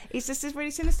sleep. Yeah. He's just this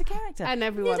really sinister character. And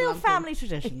everyone These little loves him. family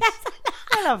traditions.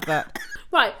 I love that.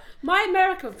 Right, my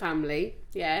American family,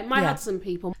 Yeah, my Hudson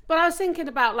people. But I was thinking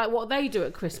about like what they do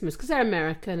at Christmas because they're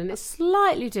American and it's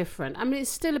slightly different. I mean, it's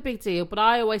still a big deal, but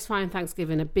I always find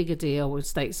Thanksgiving a bigger deal with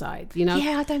stateside. You know?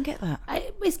 Yeah, I don't get that.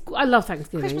 I love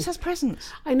Thanksgiving. Christmas has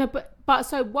presents. I know, but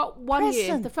so what? One year,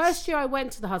 Presents. the first year I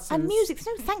went to the Hudsons And music.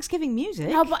 There's no Thanksgiving music.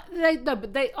 No,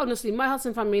 but they honestly, my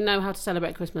Hudson family know how to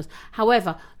celebrate Christmas.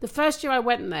 However, the first year I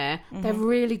went there, they're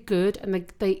really good, and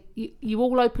you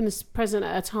all open a present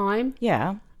at a time.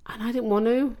 Yeah. And I didn't want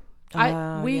to.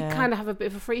 We kind of have a bit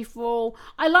of a free for all.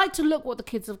 I like to look what the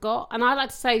kids have got, and I like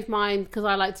to save mine because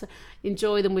I like to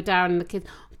enjoy them with Darren and the kids.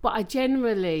 But I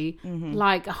generally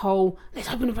like a whole let's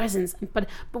open the presents. But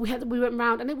we went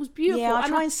round and it was beautiful. Yeah, I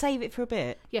try and save it for a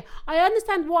bit. Yeah, I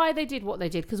understand why they did what they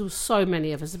did because there was so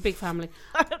many of us, a big family.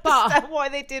 I understand why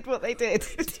they did what they did.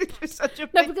 It's such a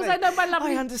big because thing. I know my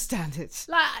lovely. I understand it,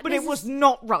 Like, but it was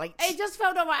not right. It just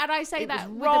felt all right, and I say It that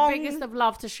was with wrong. the biggest of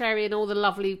love to Sherry and all the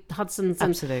lovely Hudsons.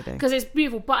 Absolutely. Because it's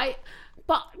beautiful.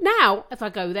 But now, if I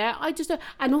go there, I just...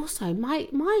 And also, my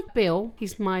Bill,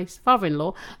 he's my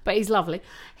father-in-law, but he's lovely.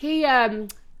 He...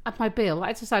 At my Bill,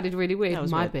 I decided really weird, That was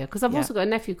my weird. Bill, because I've also got a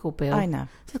nephew called Bill. I know.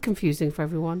 It's confusing for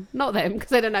everyone. Not them, because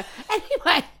they don't know.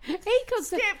 Anyway, he cooks...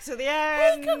 Skip to the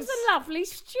end. He cooks a lovely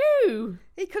stew.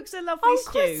 He cooks a lovely On stew.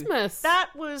 Christmas.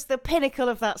 That was the pinnacle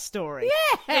of that story.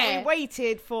 Yeah. That we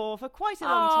waited for quite a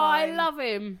long Oh, time. I love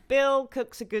him. Bill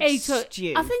cooks a good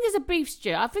stew. I think it's a beef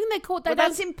stew. I think they call it... But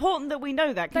that's important that we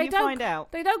know that. Can you find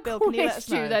out? They don't Bill, call can you it let us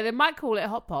stew, know? though. They might call it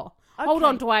hot pot. Hold Okay.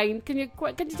 on, Dwayne. Can you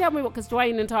tell me what? Because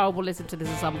Dwayne and Tara will listen to this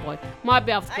at some point. Might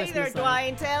be after Either Christmas. though.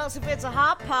 Dwayne, tell us if it's a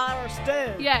hot pot or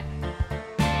stew. Yeah.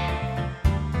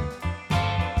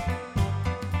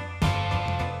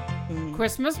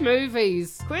 Christmas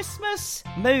movies. Christmas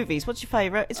movies. What's your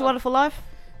favourite? It's a Wonderful Life?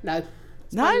 No.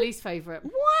 It's No? my least favourite.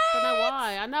 What? Don't know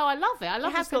why. I know. I love it. I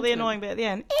love It has the got the sentiment. annoying bit at the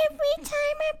end. Every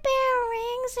time a bell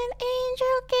rings, an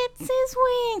angel gets his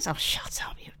wings. Oh, shut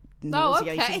up, you Oh,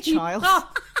 nauseating okay. child.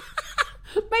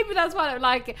 Maybe that's why I don't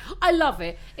like it. I love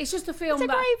it. It's just a film It's a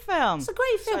that... great film. It's a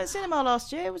great film. Saw it at cinema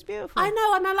last year. It was beautiful. I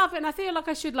know, and I love it, and I feel like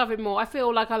I should love it more. I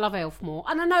feel like I love Elf more.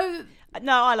 And I know...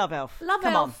 No, I love Elf. Come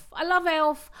Elf. I love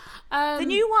Elf. on. The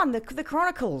new one, the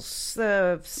Chronicles,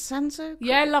 the Santa.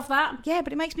 Yeah, I love that. Yeah,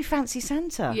 but it makes me fancy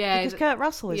Santa. Yeah, because Kurt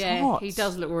Russell is yeah, hot. he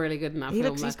does look really good in that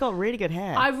film. He's got really good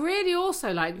hair. I really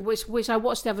also like, which I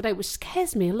watched the other day, which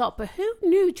scares me a lot, but who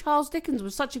knew Charles Dickens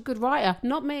was such a good writer?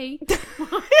 Not me.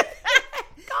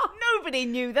 Nobody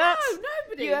knew that. No,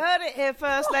 nobody. You heard it here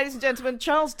first, ladies and gentlemen.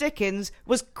 Charles Dickens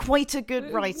was quite a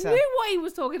good writer. Knew what he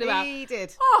was talking about. He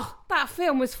did. Oh, that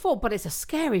film was full, but it's a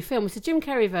scary film. It's a Jim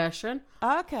Carrey version.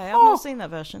 Okay, I've not seen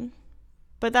that version.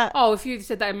 But that... Oh, if you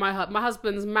said that in my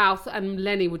husband's mouth and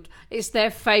Lenny would, it's their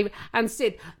favourite. And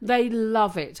Sid, they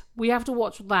love it. We have to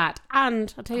watch that.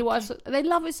 And I tell you what, they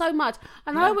love it so much.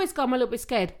 And I always go, I'm a little bit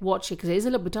scared. Watch it because it is a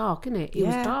little bit dark, isn't it? It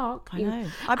was dark. I know.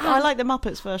 I like the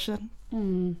Muppets version.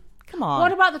 Come on.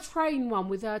 What about the train one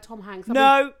with Tom Hanks?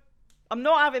 No. I'm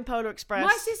not having Polar Express.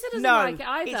 My sister doesn't no, like it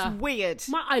either. It's weird.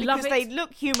 I love because it. they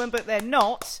look human, but they're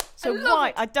not. So love why?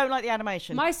 it. I don't like the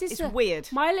animation. My sister, It's weird.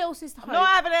 My little sister Hope. Not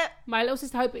having it. My little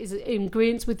sister Hope is in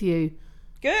agreement with you.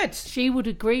 Good. She would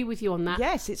agree with you on that.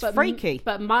 Yes, it's freaky.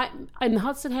 But in the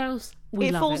Hudson House, we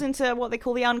It love falls it. into what they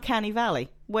call the uncanny valley.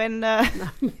 When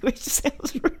which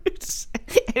sounds rude.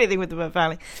 Anything with the word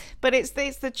valley, but it's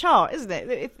the chart, isn't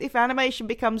it? If animation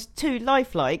becomes too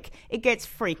lifelike, it gets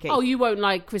freaky. Oh, you won't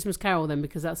like Christmas Carol then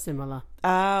because that's similar.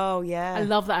 Oh yeah. I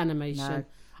love that animation. No.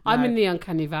 I'm No. in the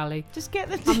uncanny valley. Just get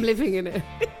the I'm living in it.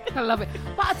 I love it.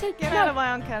 But I think get out of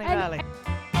my uncanny valley.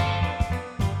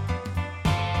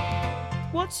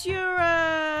 What's your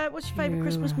favourite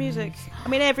Christmas music? I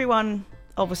mean, everyone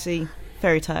obviously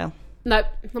Fairy Tale. No,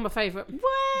 not my favourite.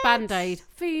 What? Band-Aid.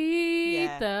 Feed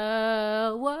Yeah.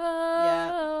 the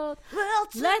world. Well,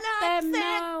 Let them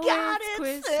know it's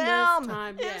Christmas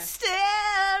time. Yeah.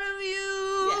 instead of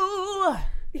you.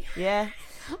 Yeah.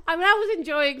 I mean, I was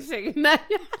enjoying singing that.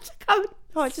 You had to come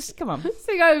Oh, just come on.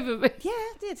 sing over me. Yeah,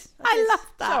 I did. I did. love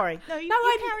that. Sorry. No,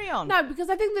 you carry on. No, because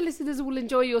I think the listeners will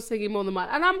enjoy your singing more than mine.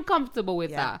 And I'm comfortable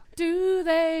with Yeah. that. Do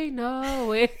they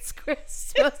know it's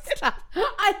Christmas time?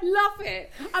 I love it.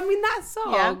 I mean, that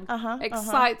song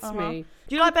excites me.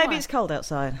 Do you like Baby Why? It's Cold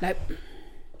Outside? Nope.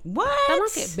 What? I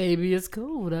like it. Baby, it's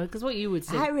colder. Because what you would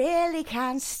sing. I really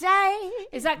can't stay.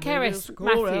 Is that Keris it's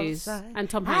cold Matthews outside. and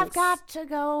Tom Hanks? I've got to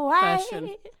go away.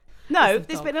 version. No, This is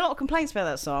there's dog. been a lot of complaints about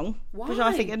that song, which Why?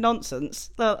 I think are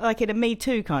nonsense, like in a Me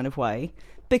Too kind of way,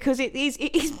 because it is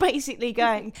basically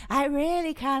going, I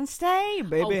really can't stay,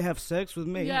 baby, have sex with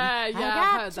me. Yeah, I I've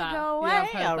got heard to that. go away. Yeah, I've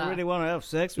heard I that. really want to have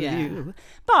sex with Yeah. you.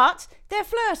 But they're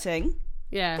flirting,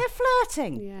 Yeah. They're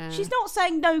flirting. Yeah. She's not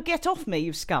saying, no, get off me,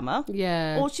 you scummer.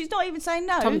 Yeah. Or she's not even saying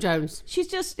no. Tom Jones. She's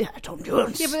just, Tom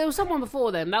Jones. Yeah, but there was someone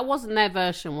before them. That wasn't their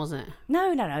version, was it?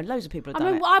 No. Loads of people have I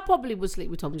done mean, it. I probably would sleep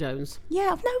with Tom Jones. Yeah,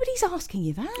 nobody's asking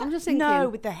you that. I'm just thinking. No,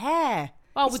 with the hair.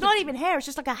 Oh, it's with not the- even hair. It's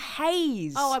just like a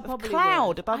haze Oh, I of probably cloud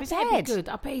would. above I his bet it'd head. be good.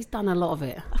 I bet he's done a lot of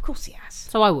it. Of course he has.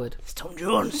 So I would. It's Tom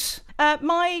Jones.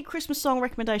 My Christmas song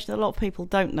recommendation that a lot of people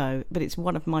don't know, but it's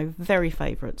one of my very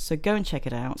favourites, so go and check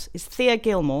it out. It's Thea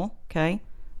Gilmore, okay?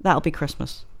 That'll Be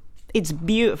Christmas. It's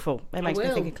beautiful. It makes me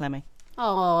will. think of Clemmy.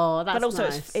 Oh, that's But also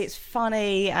nice. it's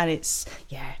funny and it's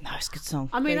it's a good song.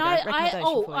 I mean, There you go. Recommendation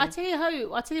for I you.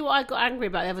 tell you what I got angry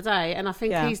about the other day, and I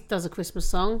think Yeah. he does a Christmas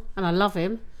song, and I love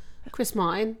him. Chris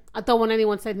Martin. I don't want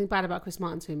anyone to say anything bad about Chris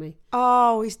Martin to me.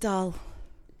 Oh, he's dull.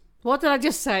 What did I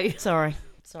just say? Sorry.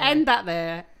 End that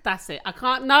there. That's it. I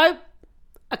can't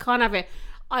have it.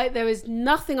 There is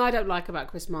nothing I don't like about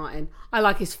Chris Martin. I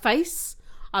like his face.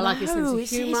 I like his sense of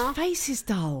humour. His face is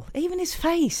dull. Even his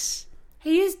face.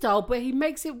 He is dull, but he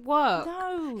makes it work.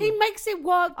 No. He makes it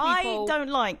work, people. I don't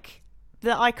like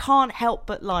that. I can't help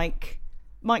but like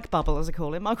Mike Bubble, as I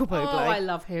call him, Michael Bublé. Oh, I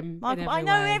love him. Michael, in I every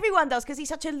know way. everyone does because he's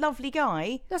such a lovely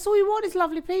guy. That's all you want is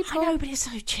lovely people. I know, but it's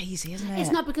so cheesy, isn't it?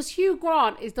 It's not because Hugh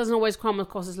Grant doesn't always come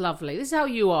across as lovely. This is how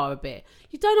you are a bit.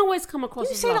 You don't always come across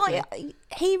You as see, lovely. like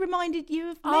he reminded you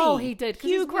of me. Oh, he did. 'cause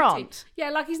Hugh he's witty. Grant. Yeah,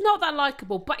 like he's not that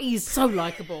likable, but he's so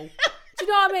likable. Do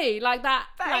you know what I mean? Like that.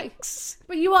 Thanks. Like,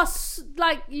 but you are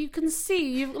like you can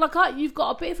see you've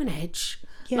got a bit of an edge.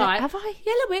 Yeah, like, have I?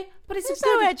 Yeah, a little bit. But it's There's a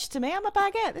good no edge to me. I'm a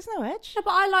baguette. There's no edge. No,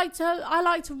 but I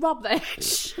like to rub the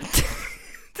edge.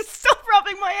 Stop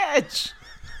rubbing my edge.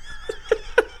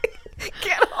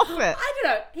 Get off it. I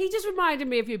don't know. He just reminded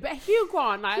me of you. But Hugh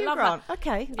Grant, like, Hugh I love Grant. that.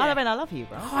 Okay. Yeah. I mean, I love Hugh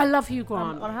Grant. Oh, I love Hugh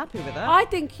Grant. I'm happy with that. I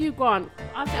think Hugh Grant.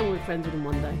 I think I'm going to be friends with him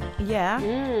one day. Yeah.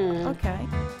 Mm. Okay.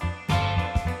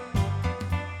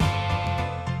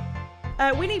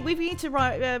 We need to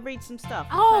read some stuff.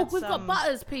 Oh, We've we've had got some-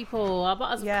 butters, people. Our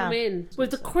butters Yeah. have come in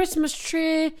with the Christmas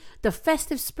tree, the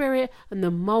festive spirit, and the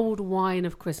mulled wine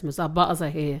of Christmas. Our butters are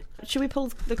here. Should we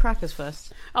pull the crackers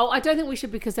first? Oh, I don't think we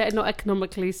should because they're not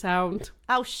economically sound.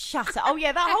 Oh, shut up. Oh,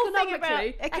 yeah, that whole thing about...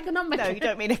 Economically. No, you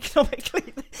don't mean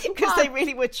economically. Because What? they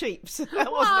really were cheap, so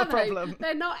that wasn't the problem.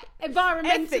 They're not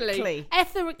environmentally,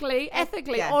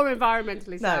 ethically, yeah. or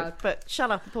environmentally No, sound. but shut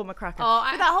up and pull my cracker. Oh,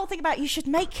 But that whole thing about you should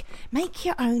make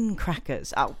your own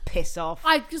crackers. Oh, piss off.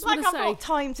 I just like want I've to say, got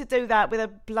time to do that with a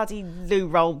bloody loo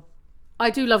roll.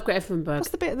 I do love Greta Thunberg. What's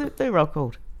the bit of the loo roll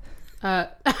called?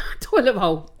 Toilet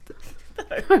roll.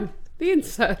 The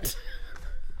insert.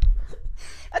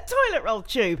 A toilet roll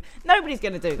tube. Nobody's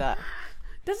going to do that.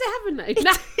 Does it have a name?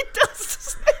 No. It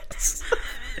does.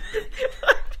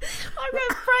 I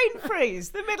read brain freeze,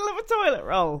 the middle of a toilet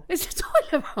roll. It's a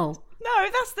toilet roll. No,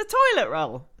 that's the toilet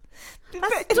roll.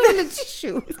 That's toilet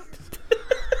tissue.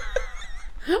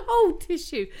 Oh,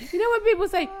 tissue. You know when people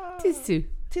say tissue?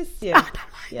 Tissue.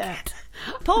 Yeah.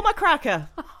 Pull my cracker,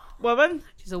 woman.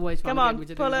 She's always Come trying on, to get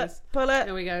me to pull do it, this. pull it.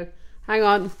 There we go. Hang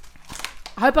on.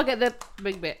 I hope I get the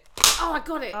big bit. Oh, I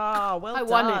got it. Oh, well I done.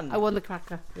 won it. I won the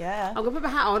cracker. Yeah. I'm going to put my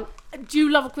hat on. Do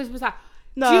you love a Christmas hat?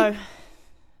 No.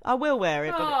 I will wear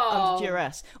it, but Oh. under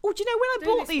duress. Oh, do you know when I Do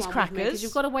bought this these one with me, 'cause crackers?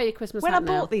 you've got to wear your Christmas When I hat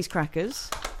now. bought these crackers,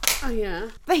 Oh, yeah.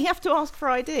 they have to ask for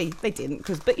ID. They didn't,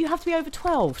 but you have to be over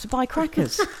 12 to buy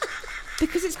crackers.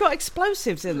 Because it's got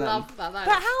explosives in them. Love that. But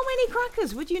how many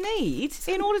crackers would you need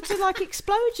in order to like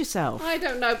explode yourself? I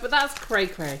don't know, but that's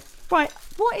cray-cray. Right,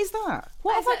 what is that?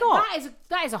 What have I got?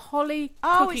 That is a holly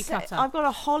Oh, cookie cutter. I've got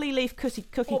a holly leaf cookie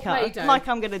Or cutter. Play-Doh. Like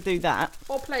I'm going to do that.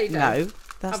 Or Play-Doh. No,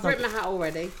 that's I've not. written my hat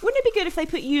already. Wouldn't it be good if they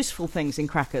put useful things in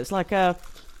crackers, like a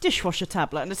dishwasher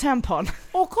tablet and a tampon?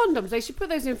 Or condoms. They should put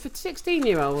those in for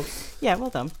 16-year-olds. Yeah, well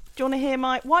done. Do you want to hear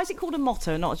my... Why is it called a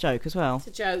motto, not a joke as well? It's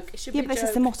a joke. It should Yeah, be but a this is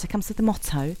joke. the motto. Comes with the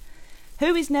motto.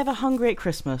 Who is never hungry at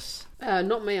Christmas?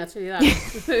 Not me, I'll tell you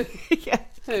that. Yeah,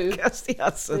 Who? Kirsty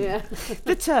Hudson. Yeah.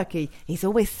 The turkey. He's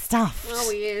always stuffed.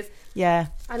 Oh, he is. Yeah.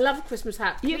 I love a Christmas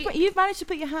hat. You've managed to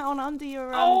put your hat on under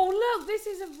your... Oh, look, this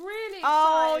is a really exciting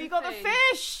Oh, you got thing. the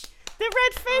fish. The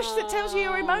red fish that tells you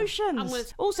your I'm emotions. gonna-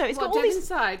 Also, it's What, got all dead these...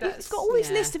 inside? It's got all these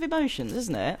Yeah. list of emotions,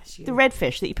 isn't it? you. The red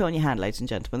fish that you put on your hand, ladies and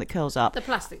gentlemen, that curls up. The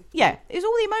plastic. Yeah, it's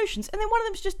all the emotions, and then one of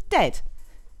them's just dead.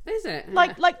 Is it?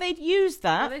 Like they'd use Are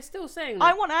that. they still saying that?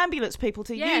 I want ambulance people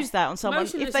to Yeah. use that on someone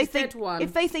Motionless if they is think dead one.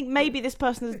 if they think maybe this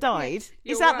person has died.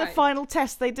 You're Is that the right. final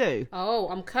test they do? Oh,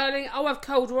 I'm curling. Oh, I've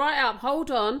curled right up. Hold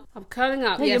on. I'm curling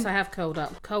up. No, yes, you're- I have curled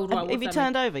up. Curled right. Have What's you that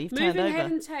turned mean? over? You've Moving turned over.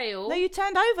 head and tail. No, you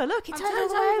turned over. Look, it I've turned turned all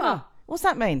the way over. over. What's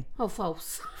that mean? Oh,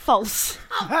 false. False.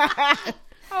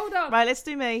 Hold on. Right, let's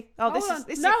do me. Oh, this Hold is on.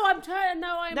 this No, is, I'm turning.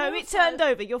 No, I'm no, also, it turned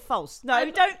over. You're false. No,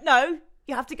 don't. No,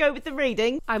 you have to go with the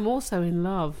reading. I'm also in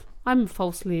love. I'm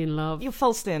falsely in love. You're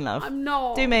falsely in love. I'm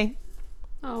not. Do me.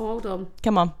 Oh, hold on.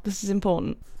 Come on, this is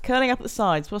important. Curling up at the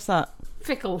sides. What's that?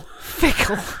 Fickle.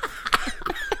 Fickle.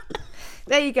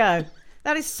 There you go.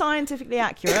 That is scientifically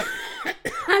accurate.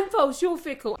 I'm false. You're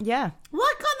fickle. Yeah,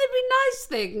 Why can't there be nice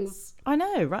things? I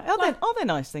know, right? Are there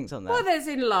nice things on there? Well, there's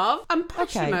in love. I'm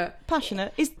passionate. Okay,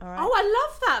 passionate is. All right. Oh, I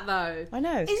love that though. I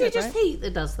know. It's Is good, it just right? heat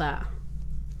that does that?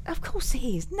 Of course it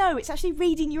is. No, it's actually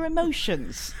reading your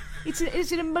emotions. It's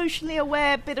an emotionally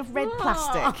aware bit of red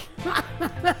plastic.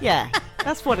 Yeah,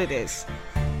 that's what it is.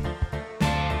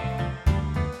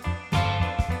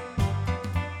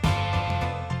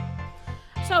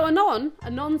 So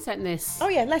Anon sent this. Oh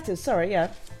yeah, letters. Sorry,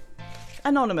 yeah.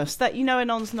 Anonymous. That you know,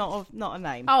 Anon's not a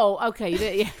name. Oh, okay.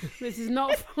 Yeah. This is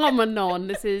not from Anon.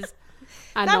 This is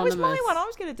anonymous. That was my one. I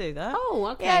was going to do that. Oh,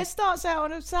 okay. Yeah, it starts out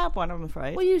on a sad one, I'm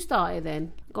afraid. Well, you started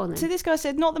then. Go on then. So this guy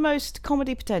said, not the most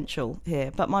comedy potential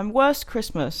here, but my worst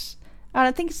Christmas. And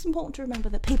I think it's important to remember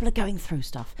that people are going through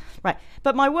stuff. Right.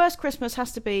 But my worst Christmas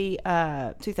has to be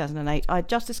 2008. I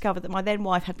just discovered that my then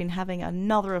wife had been having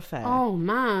another affair. Oh,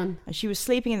 man. And she was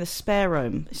sleeping in the spare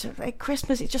room. So at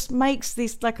Christmas, it just makes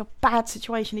this like a bad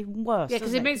situation even worse. Yeah, because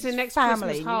doesn't it makes the next Family,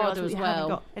 Christmas you realise harder what as you haven't well.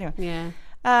 got. Anyway. Yeah.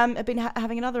 Had been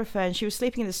having another affair, and she was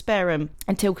sleeping in the spare room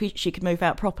until she could move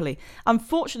out properly.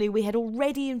 Unfortunately, we had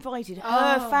already invited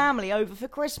her family over for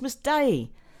Christmas Day.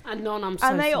 Anon, I'm so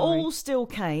And they sorry. all still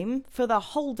came for the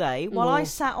whole day while I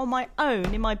sat on my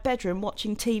own in my bedroom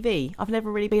watching TV. I've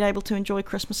never really been able to enjoy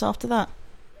Christmas after that.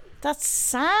 That's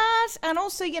sad. And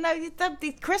also, you know,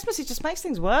 the Christmas, it just makes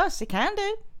things worse. It can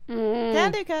do.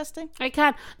 Can do, Kirsty. It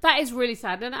can. That is really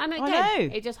sad. And again,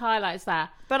 know. it just highlights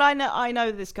that. But I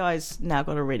know this guy's now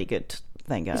got a really good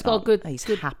thing going on. He's got a good, He's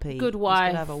good, happy. good He's wife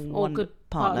gonna have a or good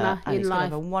partner partner and in he's life. going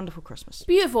to have a wonderful Christmas.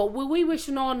 Beautiful. Well, we wish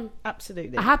Anon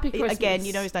Absolutely. a happy Christmas. Again,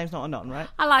 you know his name's not Anon, right?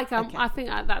 I like him. Okay. I think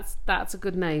that's a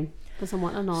good name for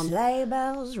someone. Anon. Sleigh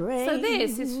bells ring. So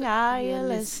this is- Are you you're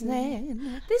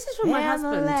listening? This is from my In the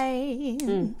husband.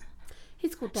 lane.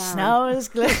 He's called Darren. Snow is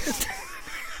glistening.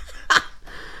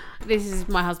 This is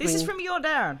my husband. This is from your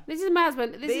Darren. This is my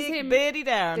husband. This is Big him. beardy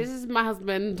Darren. This is my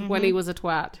husband when he was a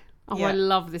twat. Oh, Yeah. I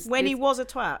love this. When this. he was a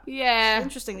twat. Yeah.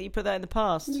 Interesting that you put that in the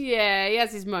past. Yeah, he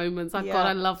has his moments. Oh, Yeah. God,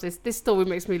 I love this. This story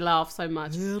makes me laugh so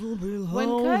much. It'll be When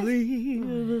lonely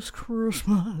this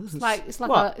Christmas. It's like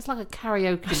What? a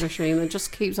karaoke machine that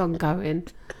just keeps on going.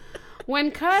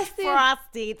 When Kirsty,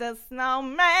 Frosty the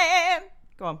Snowman.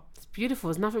 Go on. it's beautiful.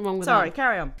 There's nothing wrong with Sorry, that.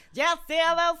 carry on. Just hear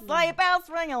those sleigh bells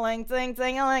ring-a-ling,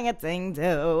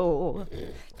 ting-ting-a-ling-a-ting-do.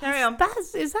 Carry on.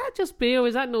 Is that just me or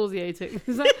is that nauseating?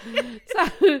 So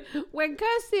when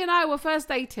Kirsty and I were first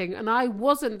dating, and I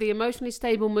wasn't the emotionally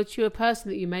stable, mature person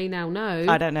that you may now know,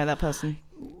 I don't know that person.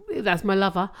 that's my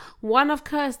lover. One of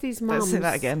Kirsty's mums. Let's say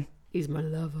that again. He's my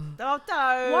lover. Oh,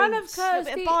 don't. One of A bit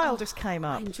Kirsty- of bile just came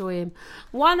I up. enjoy him.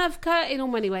 In all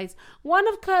many ways. One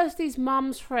of Kirsty's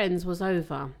mum's friends was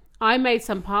over. I made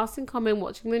some passing comment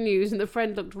watching the news, and the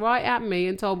friend looked right at me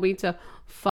and told me to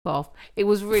fuck off. It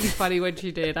was really funny when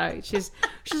she did. She's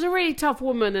a really tough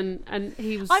woman, and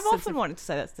he was. I've often wanted to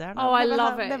say that to Darren. Oh, I've I never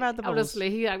love had- it. Never had the balls.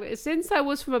 Honestly, since I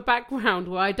was from a background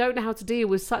where I don't know how to deal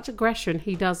with such aggression,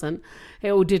 he doesn't.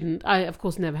 Or didn't. I, of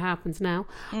course, never happens now.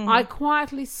 Mm-hmm. I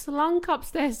quietly slunk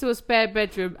upstairs to a spare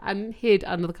bedroom and hid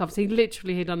under the covers. He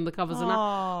literally hid under the covers, and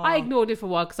I ignored it for a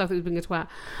while because I thought he was being a twat.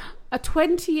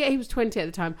 He was 20 at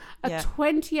the time. A Yeah.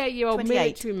 28-year-old 28.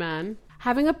 military man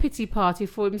having a pity party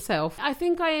for himself. I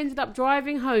think I ended up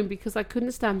driving home because I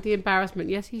couldn't stand the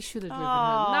embarrassment. Yes, he should have driven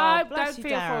home. No, bless don't you,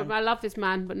 feel for Darren. him. I love this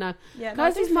man, but no. Yeah, no, I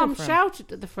do Kirsty's feel mum for him.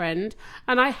 shouted at the friend,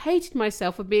 and I hated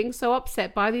myself for being so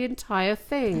upset by the entire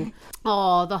thing.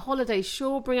 Oh, the holidays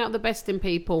sure bring out the best in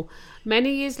people.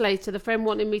 Many years later, the friend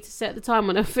wanted me to set the time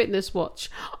on a fitness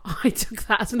watch. I took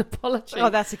that as an apology.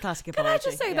 Oh, that's a classic Can apology. I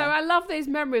just say yeah. though, I love this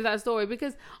memory of that story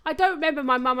because I don't remember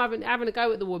my mum having a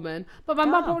go at the woman, but my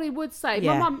mum probably would say,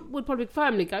 Yeah. my mum would probably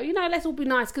firmly go, let's all be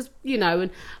nice because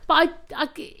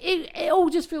but it all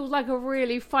just feels like a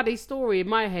really funny story in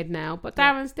my head now. But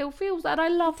Darren still feels that. I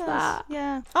love that.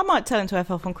 Yeah. I might turn to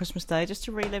F off on Christmas Day just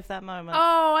to relive that moment.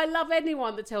 Oh, I love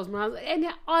anyone that tells me. And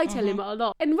I tell him a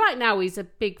lot. And right now he's a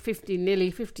big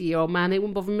nearly 50-year-old man. It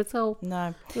wouldn't bother him at all.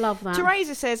 No. Love that.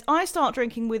 Teresa says, I start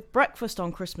drinking with breakfast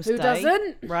on Christmas Who Day.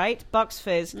 doesn't? Right, Bucks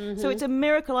Fizz. So it's a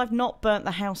miracle I've not burnt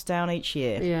the house down each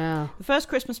year. Yeah. The first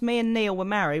Christmas me and Neil were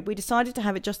married, we decided to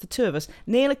have it just the two of us.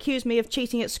 Neil accused me of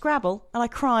cheating at Scrabble, and I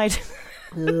cried.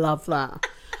 Love that.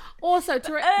 Also,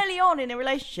 early on in a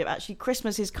relationship, actually,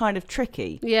 Christmas is kind of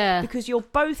tricky. Yeah. Because you're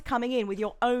both coming in with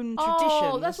your own traditions.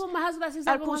 Oh, that's what my husband. That's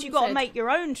exactly. And of course, what you've my got to husband make your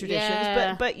own traditions,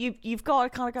 Yeah. but you've got to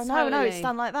kind of go, no, it's Totally.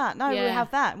 done like that. No, we Yeah. have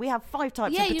that. We have 5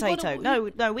 types Yeah, of you've potato.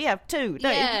 gotta- No, we have 2.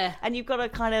 No, Yeah. and you've got to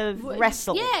kind of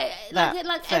wrestle. Yeah, that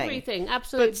like thing. everything,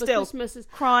 absolutely. But still, Christmas is.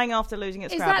 crying after losing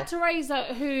at Is Scrabble. that Teresa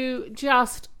who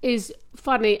just is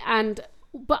funny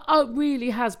but really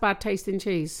has bad taste in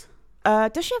cheese?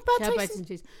 Does she have She bad has taste? bad taste in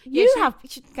cheese. You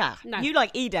Yeah, No. You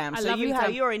like Edam, I so love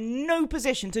Edam. you're in no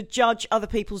position to judge other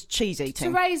people's cheese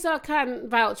eating. Teresa can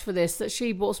vouch for this, that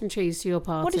she brought some cheese to your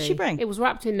party. What did she bring? It was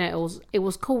wrapped in nettles. It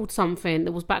was called something.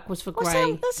 It was backwards for grey.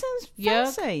 That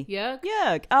sounds fancy. Yerg?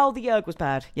 Yerg. Oh, the Yerg was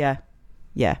bad. Yeah.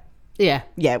 Yeah. Yeah,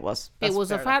 it was. It was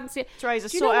a fair enough. fancy. Teresa,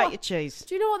 Do you know sort out what- your cheese.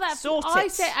 Do you know what that? Sort I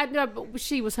it. said, I know, but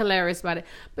she was hilarious about it.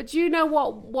 But do you know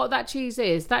what that cheese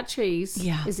is? That cheese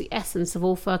is the essence of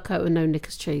all fur coat and no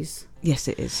knickers cheese. Yes,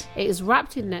 it is. It is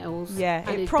wrapped in nettles. Yeah,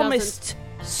 and it promised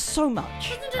so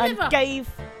much Doesn't and deliver. gave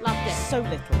Loved it. so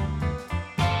little.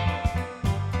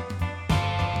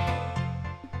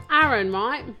 Aaron,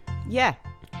 right? Yeah.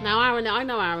 Now, Aaron, I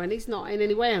know Aaron. He's not in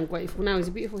any way ungrateful now. He's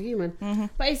a beautiful human. Mm-hmm.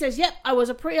 But he says, yep, I was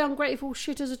a pretty ungrateful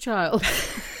shit as a child.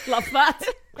 Love that.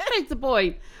 Straight to the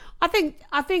point. I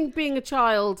think being a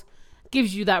child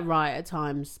gives you that right at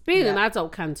times. Being an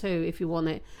adult can too, if you want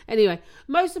it. Anyway,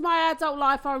 most of my adult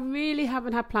life, I really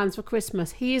haven't had plans for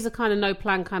Christmas. He is a kind of no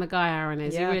plan kind of guy, Aaron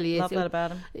is. Yeah, He really is. love that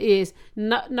about him. He is.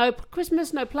 No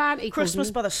Christmas, no plan equals...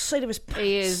 Christmas by the seat of his pants.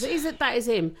 He is. That is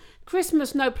him.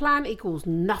 Christmas, no plan equals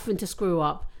nothing to screw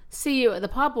up. See you at the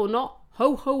pub or not.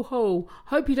 Ho, ho, ho.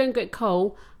 Hope you don't get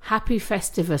cold. Happy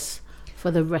Festivus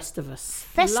for the rest of us.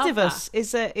 Festivus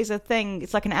is a thing.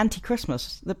 It's like an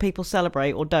anti-Christmas that people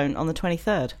celebrate or don't on the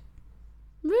 23rd.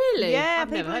 Really? Yeah, I've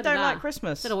never people who heard of don't that. like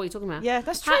Christmas. Don't know what you're talking about. Yeah,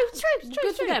 that's true. It's true.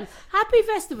 Good for them. Happy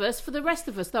Festivus for the rest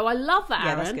of us, though. I love that, Yeah,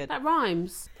 Aaron. that's good. That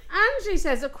rhymes. Angie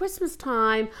says, at Christmas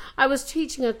time, I was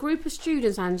teaching a group of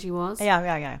students, Angie was.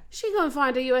 Yeah. She go and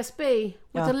find a USB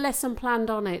with Yeah. a lesson planned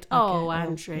on it. Oh,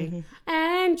 Angie.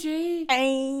 Angie.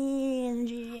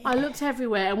 Angie. I looked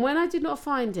everywhere, and when I did not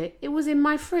find it, it was in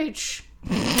my fridge.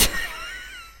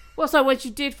 Well, so when she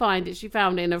did find it, she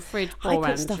found it in her fridge. I Poor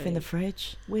put stuff Angie. in the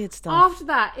fridge. Weird stuff. After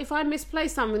that, if I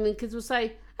misplaced something, the kids will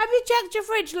say, have you checked your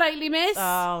fridge lately, miss?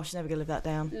 Oh, she's never going to live that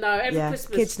down. No, every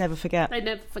Christmas. Kids never forget. They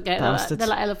never forget. Bastards. They're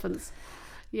like elephants.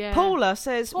 Yeah. Paula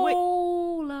says...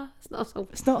 Paula. It's not a song.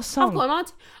 It's not a song. I've got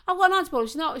an auntie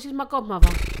Paula. She's my godmother.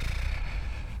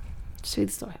 Just read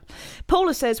the story.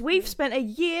 Paula says, we've spent a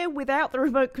year without the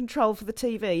remote control for the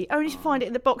TV, only to find it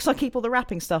in the box I keep all the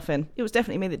wrapping stuff in. It was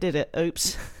definitely me that did it.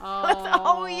 Oops. Oh, the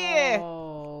whole year.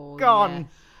 Gone. Yeah.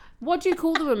 What do you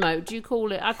call the remote? Do you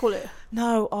call it? I call it.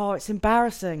 No, it's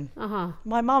embarrassing.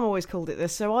 My mum always called it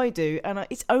this, so I do. And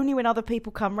it's only when other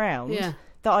people come round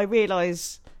that I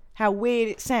realise how weird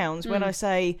it sounds when I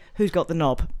say, who's got the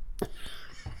knob?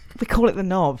 We call it the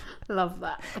knob. Love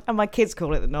that. And my kids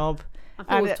call it the knob. I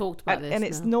think we've talked about this. And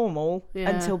it's now. normal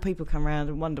until people come round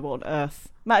and wonder what on earth.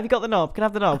 Matt, have you got the knob? Can I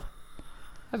have the knob?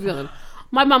 Have you got them?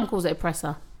 My mum calls it a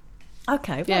presser.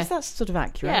 Okay, well, that's sort of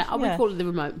accurate. Yeah, I would call it the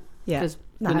remote. Yeah. 'Cause,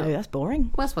 No, that's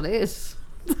boring. Well, that's what it is.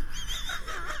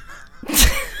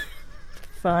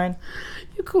 Fine.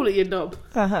 You call it your knob.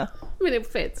 Uh-huh. I mean, it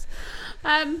fits.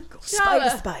 Spade a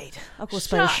Charlotte, spade. I'll call a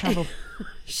spade a shovel.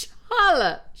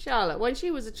 Charlotte, when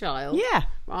she was a child, Yeah.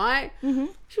 right? Mm-hmm.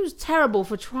 She was terrible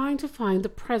for trying to find the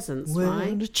presents, right?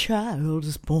 When a child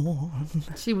is born.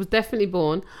 She was definitely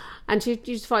born, and she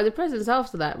used to find the presents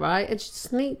after that, right? And she'd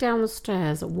sneak down the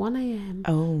stairs at 1 a.m.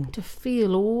 Oh. to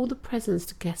feel all the presents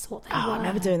to guess what they were. I'm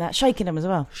never doing that. Shaking them as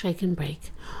well. Shake and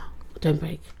break. Don't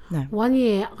break. No. One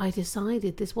year, I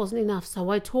decided this wasn't enough, so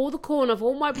I tore the corner of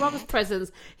all my brother's presents.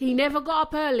 He never got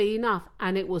up early enough,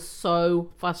 and it was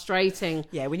so frustrating.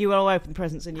 Yeah, when you all open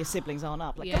presents and your siblings aren't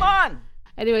up. Like, Yeah. come on!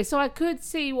 Anyway, so I could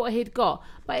see what he'd got,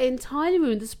 but it entirely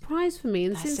ruined the surprise for me.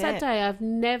 And since that it. day, I've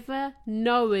never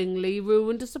knowingly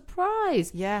ruined a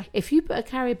surprise. Yeah. If you put a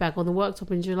carry bag on the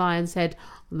worktop in July and said,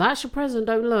 that's your present,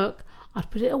 don't look, I'd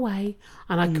put it away,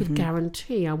 and I could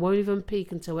guarantee I won't even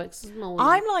peek until X's morning.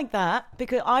 I'm like that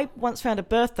because I once found a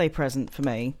birthday present for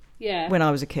me when I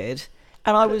was a kid,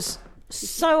 and I was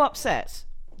so upset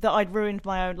that I'd ruined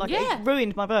my own, it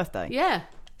ruined my birthday. Yeah.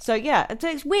 So yeah,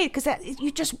 it's weird because you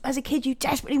just, as a kid, you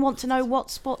desperately want to know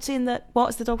what's in that.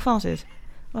 What's the dog farted?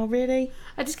 Oh really?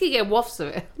 I just keep getting wafts of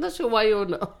it. I'm not sure why you're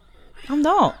not. I'm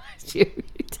not. You.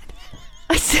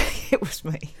 I say it was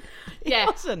me. Yeah,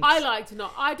 wasn't. I like to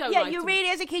not. I don't. Yeah, like you to, really,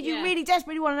 as a kid, you Yeah. really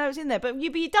desperately want to know what's in there, but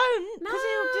you don't, because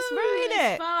it'll just ruin it's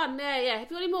it. fun. Yeah. Have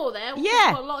you got any more there? We've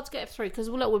Yeah. got a lot to get through because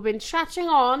look, we've been chatting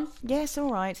on. Yes, all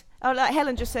right. Oh, like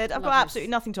Helen just said, I've got Love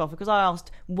absolutely nothing to offer because I asked,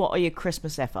 what are your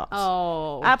Christmas F-ups?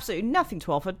 Oh, Absolutely nothing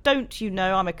to offer. Don't you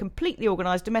know I'm a completely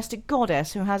organised domestic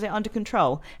goddess who has it under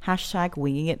control? Hashtag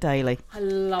winging it daily. I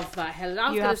love that, Helen. I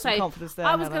was You going have to some say. confidence there,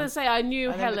 I was Helen. going to say I knew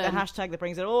And then with Helen. the hashtag that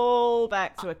brings it all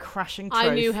back to a crashing truth.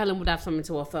 I knew Helen would have something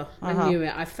to offer. I knew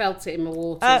it. I felt it in my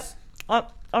waters. I'm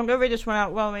going to read this one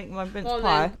out while I'm making my mince Go on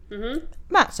pie. then.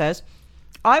 Matt says,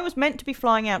 I was meant to be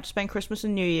flying out to spend Christmas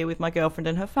and New Year with my girlfriend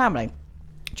and her family,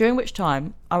 during which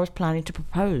time I was planning to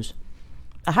propose.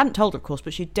 I hadn't told her, of course,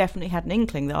 but she definitely had an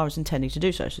inkling that I was intending to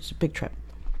do so, so it's a big trip.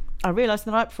 I realised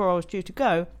the night before I was due to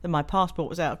go that my passport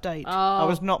was out of date. I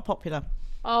was not popular.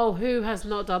 Oh, who has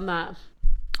not done that?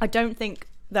 I don't think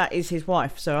that is his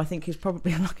wife, so I think he's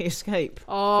probably a lucky escape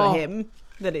Oh. for him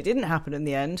that it didn't happen in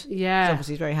the end. Yeah. 'Cause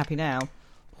obviously he's very happy now.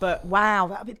 But wow,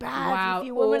 that would be bad Wow, if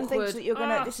your woman awkward. thinks that you're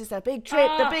gonna. This is the big trip,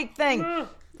 the big thing. Can't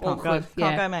Awkward,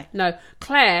 go, mate. No,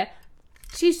 Claire.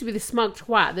 She used to be the smug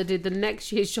twat that did the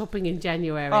next year's shopping in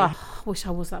January. Oh. I wish I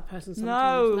was that person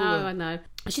sometimes. No. I know.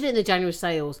 She did in the January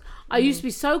sales. I used to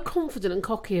be so confident and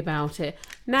cocky about it.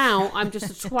 Now I'm just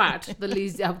a twat that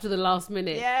leads it up to the last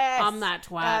minute. Yes. I'm that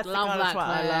twat. That's the Love kind of that, twat I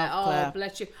Claire. love, Claire. Oh,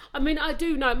 bless you. I mean, I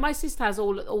do know. My sister has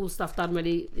all stuff done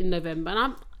ready in November,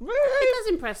 and Really? it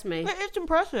does impress me. It's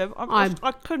impressive. I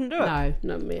couldn't do it.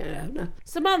 No.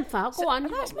 Samantha, go on.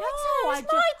 that's my No, turn.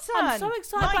 It's my I'm so turn.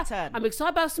 excited. My about, turn. I'm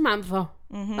excited about Samantha.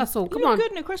 That's all. You Come look on.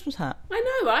 good in a Christmas hat. I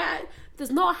know.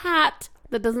 There's not a hat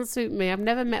that doesn't suit me. I've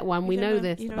never met one. We know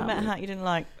this. You never about met a me. hat you didn't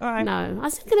like. All right. No, I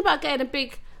was thinking about getting a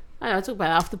big. I know, I'll talk about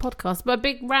it after the podcast, but a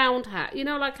big round hat. You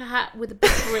know, like a hat with a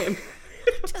big brim.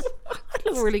 I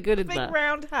look really good in Big that.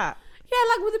 round hat. Yeah,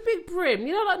 like with a big brim.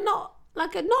 You know, like not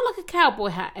like a cowboy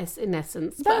hat in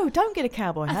essence. No, but don't get a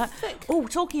cowboy hat. thick- Oh,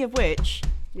 talking of which,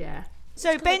 yeah.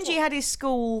 so Benji had his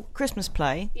school Christmas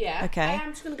play. Yeah. Okay.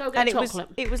 I'm just gonna go get And chocolate.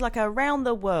 it was like a round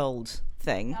the world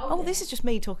thing. Oh, Oh, yeah. this is just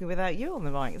me talking without you on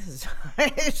the mic. This is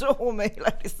it's all me,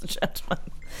 ladies and gentlemen.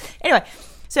 Anyway,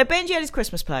 so Benji had his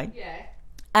Christmas play, Yeah.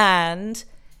 and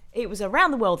it was a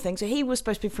round the world thing. So he was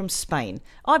supposed to be from Spain.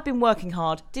 I'd been working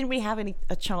hard, didn't really have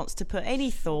a chance to put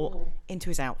any thought into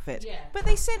his outfit. Yeah. But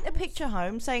they sent a picture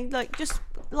home saying, like, just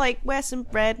like wear some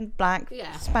red and black,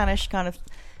 Yeah. Spanish kind of.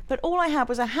 But all I had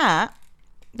was a hat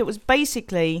that was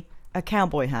basically a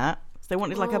cowboy hat. So they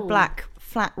wanted like a Oh. black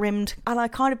flat rimmed, and I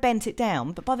kind of bent it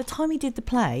down. But by the time he did the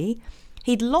play,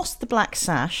 he'd lost the black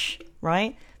sash,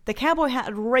 right? The cowboy hat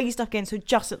had raised up again, so it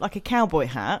just looked like a cowboy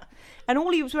hat. And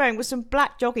all he was wearing was some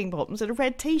black jogging bottoms and a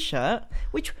red t-shirt,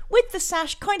 which with the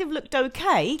sash kind of looked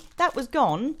okay. That was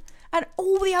gone. And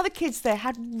all the other kids there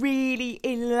had really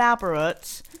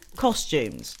elaborate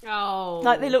costumes. Oh.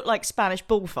 Like they looked like Spanish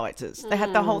bullfighters. They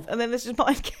had the whole, and then this is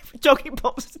my jogging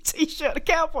bottoms, a t-shirt, and a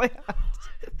cowboy hat,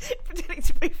 pretending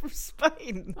to be from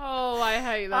Spain. Oh, I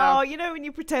hate that. Oh, you know when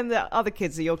you pretend that other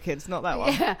kids are your kids, not that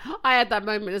one. Yeah, I had that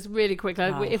moment. It's really quick,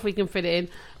 like, if we can fit it in.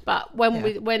 But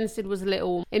when Sid was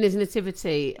little in his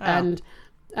nativity, and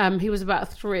he was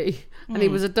about 3, and he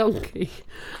was a donkey,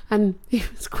 and he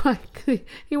was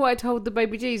he wanted to hold the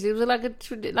baby Jesus. It was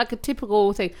like a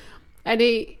typical thing, and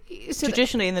he said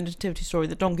Traditionally, in the nativity story,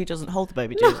 the donkey doesn't hold the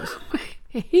baby Jesus.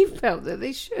 he felt that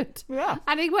they should. Yeah.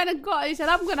 And he went and he said,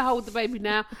 I'm going to hold the baby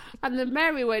now. And then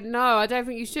Mary went, no, I don't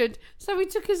think you should. So he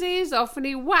took his ears off and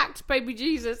he whacked baby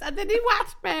Jesus. And then he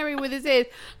whacked Mary with his ears.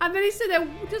 And then he said,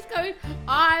 just going,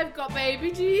 I've got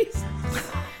baby Jesus.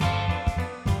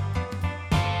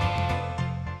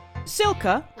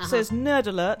 Silka says, nerd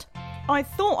alert, I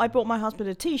thought I bought my husband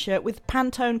a t-shirt with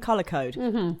Pantone colour code.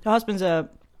 Her husband's a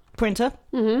printer,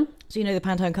 so you know the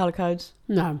Pantone colour codes.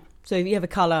 No. So you have a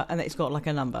colour and it's got like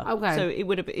a number. Okay. So it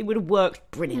would have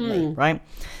worked brilliantly, right?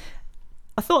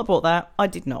 I thought I bought that. I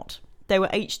did not. They were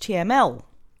HTML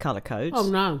colour codes. Oh,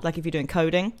 no. Like if you're doing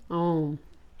coding. Oh.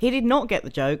 He did not get the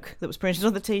joke that was printed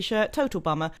on the t-shirt. Total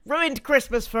bummer. Ruined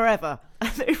Christmas forever.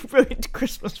 They ruined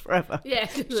Christmas forever. Yeah.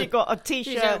 She got a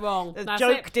t-shirt. T-shirt wrong. The That's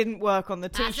joke it. didn't work on the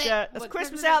That's it. t-shirt. That's Well,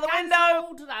 Christmas is out the window.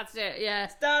 cancelled. That's it, yeah.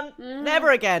 Done.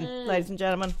 Never again, ladies and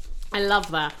gentlemen. I love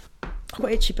that.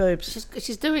 What itchy boobs.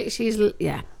 She's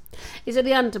yeah. Is it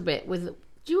the under bit with...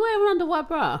 Do you wear an underwear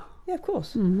bra? Yeah, of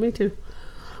course. Me too.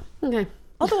 Okay.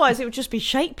 Otherwise, it would just be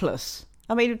shapeless.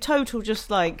 I mean, total just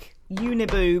like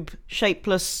uniboob,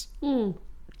 shapeless,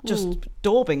 just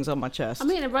daubings on my chest.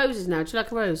 I'm eating roses now. Do you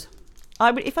like a rose?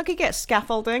 I would, if I could get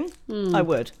scaffolding, I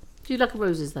would. Do you like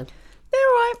roses though? They're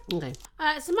all right. Okay.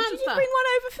 Samantha. Did you bring one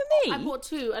over for me? I bought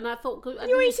 2, and I thought...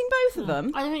 You're eating both of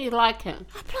them? I didn't think you'd like it.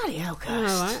 Oh, bloody hell, All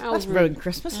right, That's ruined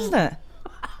Christmas, isn't it?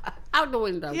 Out the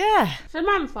window. Yeah.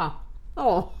 Samantha.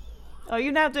 Oh. Oh,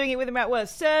 you're now doing it with the right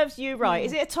words. Serves you right.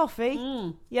 Is it a toffee?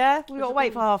 Yeah? We've got to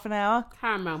wait for half an hour.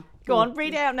 Caramel. Go on,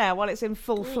 read it out now while it's in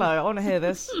full flow. I want to hear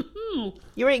this.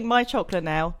 You're eating my chocolate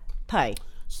now. Pay.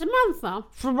 Samantha.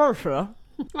 Samantha?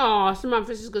 Oh, Samantha,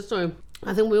 this is a good story.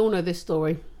 I think we all know this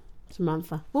story.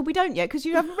 Samantha. Well, we don't yet because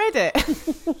you haven't read it.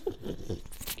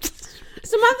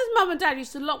 Samantha's mum and dad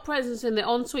used to lock presents in their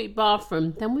ensuite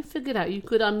bathroom. Then we figured out you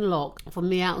could unlock from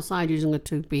the outside using a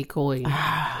 2p coin.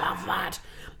 Love that.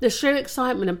 The sheer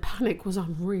excitement and panic was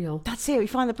unreal. That's it. We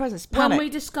find the presents. When Panic. we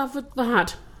discovered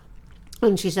that,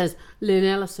 and she says, Lynn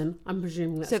Ellison, I'm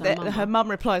presuming that's So her her mum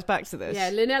replies back to this. Yeah,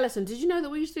 Lynn Ellison. Did you know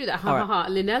that we used to do that? Ha ha ha.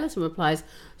 Lynn Ellison replies,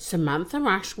 Samantha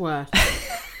Ashworth.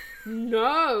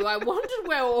 No, I wondered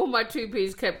where all my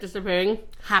 2p's kept disappearing.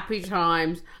 Happy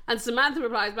times. And Samantha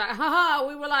replies back, haha,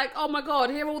 we were like, oh my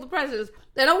God, here are all the presents.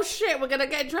 Then, oh shit, we're going to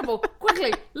get in trouble.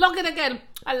 Quickly, log in again.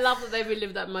 I love that they've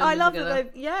relived that moment. I love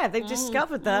together. that they've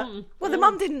discovered that. Well, the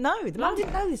mum didn't know. The mum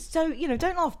didn't know this. So,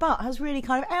 Don't Laugh But has really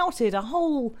kind of outed a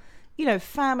whole,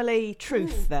 family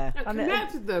truth there. And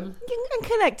connected them. And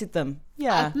connected them.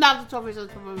 Yeah. Now the toffee's on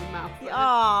top of my mouth.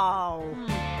 Oh.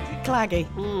 Is it claggy?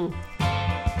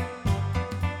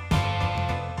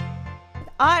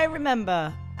 I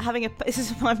remember having this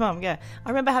is my mum, yeah. I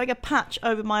remember having a patch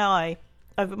over my eye,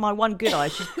 over my one good eye.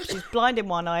 She's blind in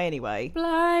one eye anyway.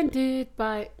 Blinded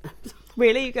by...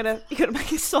 Really? You're gonna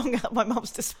make a song out of my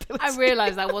mum's disability? I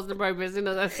realised that wasn't appropriate as soon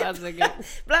as I started singing.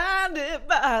 Blinded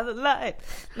by the light.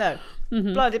 No,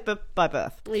 blinded by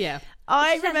birth. Yeah.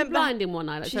 I She's remember blind in one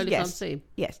eye, that totally can't see.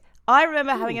 Yes. I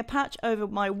remember having a patch over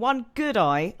my one good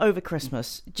eye over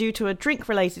Christmas due to a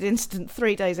drink-related incident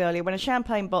 3 days earlier when a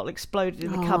champagne bottle exploded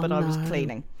in the cupboard I was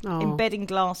cleaning, embedding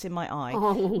glass in my eye.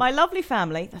 My lovely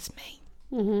family, that's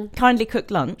me, kindly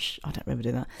cooked lunch. I don't remember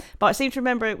doing that. But I seem to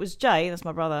remember it was Jay, that's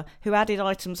my brother, who added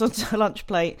items onto a lunch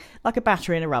plate like a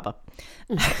battery in a rubber.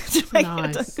 To make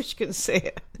it, because you couldn't see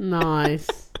it.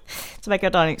 Nice. To make our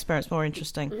dining experience more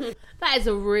interesting. That is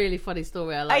a really funny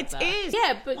story. I like that. It is.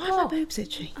 Yeah, but why are my boobs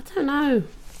itchy? I don't know.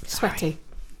 Sweaty.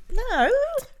 No,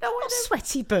 not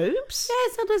sweaty boobs.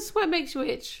 Yeah, sometimes sweat makes you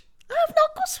itch. I've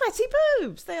not got sweaty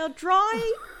boobs. They are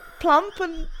dry, plump,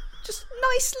 and just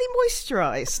nicely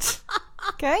moisturised.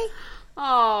 Okay.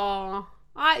 Oh,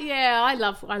 I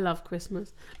love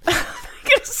Christmas. I'm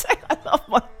going to say I love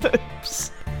my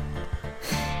boobs.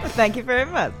 Thank you very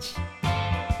much.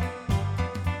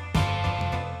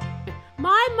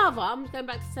 My mother, I'm going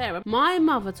back to Sarah. My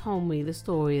mother told me the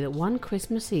story that one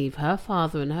Christmas Eve, her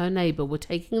father and her neighbour were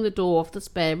taking the door off the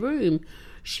spare room.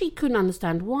 She couldn't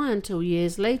understand why until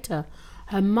years later.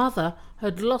 Her mother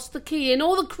had lost the key and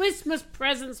all the Christmas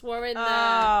presents were in there.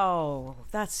 Oh,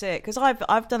 that's it. Because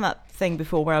I've done that thing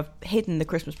before where I've hidden the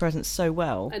Christmas presents so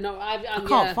well. I know. I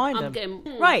can't find them.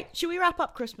 Right, should we wrap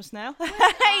up Christmas now?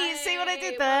 Hey, you see what I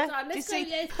did there? Well done. Did you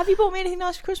see? Have you bought me anything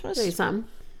nice for Christmas? Do something.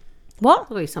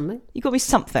 What? I'll do something. You got me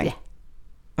something? Yeah.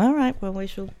 All right, well, we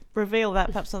shall reveal that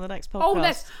perhaps on the next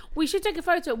podcast. Oh, we should take a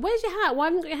photo. Where's your hat? Why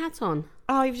haven't you got your hat on?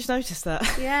 Oh, you've just noticed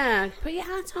that? Yeah, put your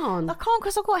hat on. I can't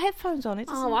because I've got headphones on. I've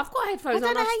got headphones on. I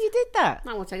don't know how you did that.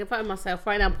 I will take a photo of myself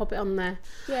right now and pop it on there.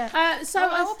 Yeah.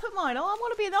 I'll put mine on. I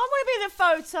want to be in the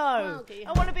photo.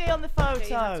 I want to be on the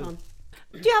photo.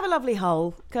 Do you have a lovely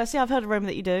hole? Kirsty, I've heard a rumor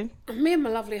that you do. Me and my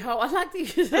lovely hole. I like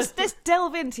that you... Let's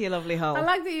delve into your lovely hole. I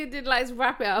like that you did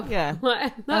wrap it up. Yeah.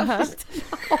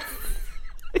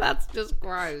 That's just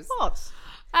gross. What?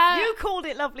 You called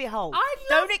it lovely hole.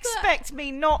 Don't expect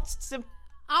me not to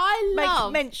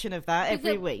make mention of that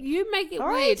every week. You make it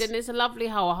weird and it's a lovely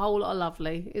hole. A whole lot of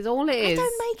lovely is all it is. I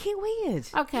don't make it weird.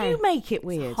 Okay. You make it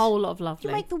weird. A whole lot of lovely.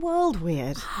 You make the world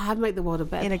weird. I make the world a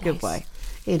better place. In a good way.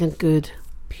 In a good,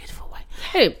 beautiful way.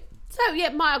 Anyway, so yeah,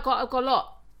 I've got a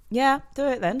lot. Yeah, do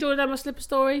it then. Do you want to know my slipper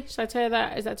story? Should I tell you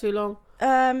that? Is that too long?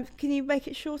 Can you make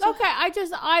it shorter? Okay,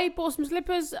 I bought some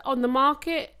slippers on the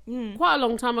market quite a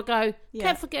long time ago. Yeah.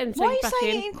 Kept forgetting to take it back in. Why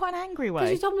are you saying it in quite an angry way?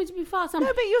 Because you told me to be fast. No,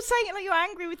 but you're saying it like you're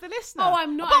angry with the listener. Oh,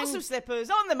 I'm not. I bought some slippers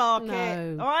on the market.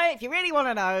 No. All right, if you really want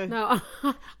to know. No,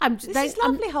 This is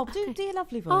lovely, Hob. Do your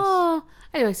lovely voice. Oh,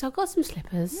 anyway, so I got some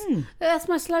slippers. That's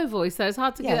my slow voice, so it's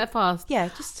hard to get that fast. Yeah,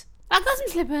 just... I got some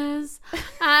slippers,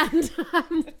 and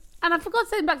I forgot to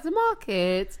take them back to the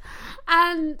market,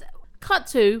 and... Cut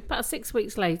to about 6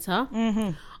 weeks later,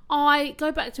 I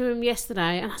go back to him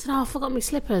yesterday and I said, "Oh, I forgot my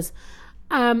slippers.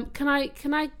 Can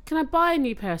I buy a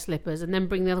new pair of slippers and then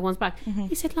bring the other ones back?"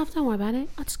 He said, "Love, don't worry about it.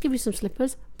 I'll just give you some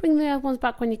slippers. Bring the other ones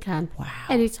back when you can. Wow,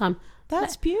 anytime."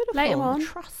 That's beautiful. Later on.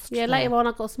 Trust. Yeah, later on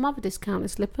I got some other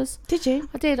discounted slippers. Did you?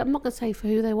 I did. I'm not going to say for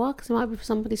who they were because it might be for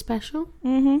somebody special.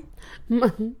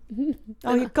 Mm-hmm.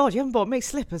 Oh, God, you haven't bought me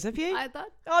slippers, have you? I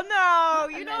thought. Oh,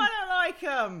 no. You know I don't like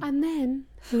them. And then,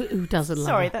 who doesn't love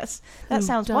Sorry, it? that Who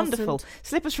sounds doesn't? wonderful.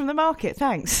 Slippers from the market,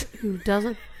 thanks. Who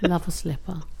doesn't love a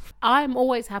slipper? I'm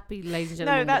always happy, ladies and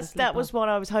gentlemen. No, that was what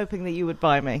I was hoping that you would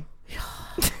buy me.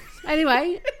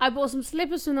 Anyway, I bought some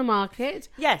slippers from the market.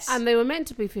 Yes. And they were meant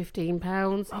to be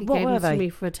 £15. He what gave were them they? to me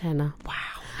for a tenner. Wow.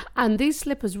 And these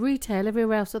slippers retail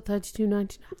everywhere else at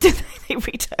 $32.99. They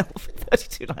retail for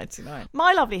 $32.99.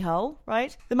 My lovely hole,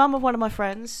 right? The mum of one of my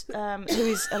friends, who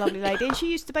is a lovely lady, and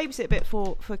she used to babysit a bit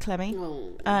for Clemmy,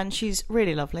 and she's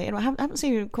really lovely. And I haven't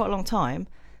seen her in quite a long time,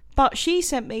 but she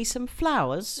sent me some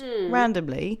flowers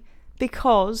randomly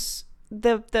because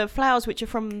the flowers which are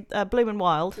from Bloom and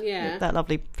Wild, that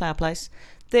lovely flower place,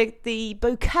 the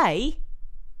bouquet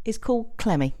is called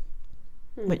Clemmy.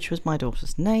 Which was my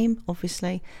daughter's name,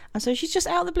 obviously. And so she's just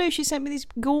out of the blue. She sent me these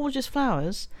gorgeous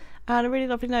flowers and a really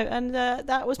lovely note. And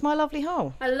that was my lovely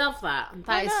hole. I love that.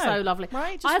 That is so lovely.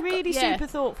 Right? Just really super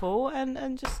thoughtful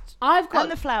and just... and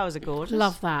the flowers are gorgeous.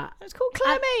 Love that. It's called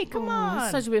Clemmy. Come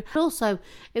on. Such a beautiful. Also,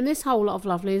 in this whole lot of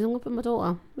lovelies, I'm going to put my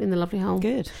daughter in the lovely hole.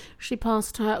 Good. She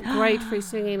passed her grade 3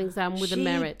 singing exam with a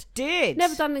merit. She did.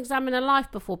 Never done an exam in her life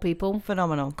before, people.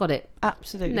 Phenomenal. Got it.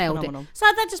 Absolutely Nailed phenomenal. it. So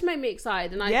that just made me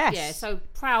excited, and so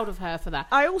proud of her for that.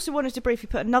 I also wanted to briefly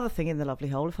put another thing in the lovely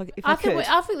hole, if I could. I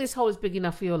think this hole is big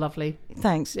enough for your lovely.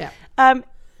 Thanks. Yeah.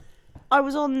 I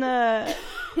was on the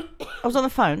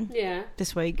phone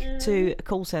this week to a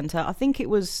call centre. I think it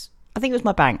was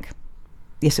my bank.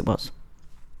 Yes, it was.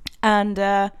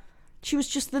 And she was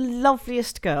just the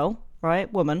loveliest girl,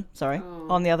 woman,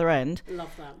 on the other end. Love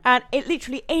that. And it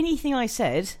literally anything I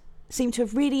said seemed to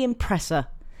have really impressed her.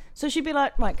 So she'd be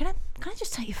like, right, can I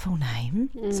just take your full name?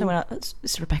 So when this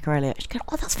is Rebecca Elliott. She'd go,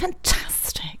 oh, that's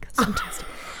fantastic. That's fantastic.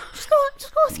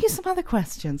 just go ask you some other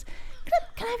questions.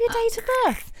 Can I have your date of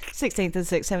birth? 16th of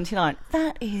 6th, 79.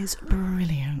 That is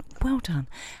brilliant. Well done.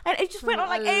 And it just went on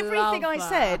like everything I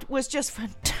said was just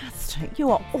fantastic.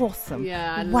 You are awesome.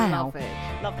 Yeah, I love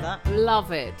it. Love that.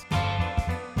 Love it.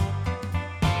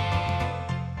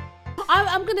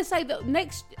 I'm going to say that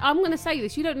I'm going to say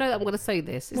this. You don't know that I'm going to say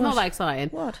this. It's not that exciting.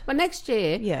 What? But next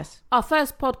year, yes, our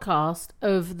first podcast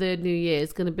of the new year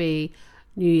is going to be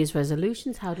New Year's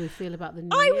resolutions. How do we feel about the new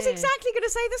year? I was exactly going to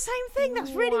say the same thing.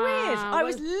 That's really weird. I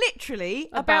was literally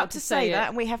about to say that,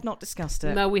 and we have not discussed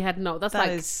it. No, we had not. That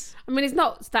is... I mean, it's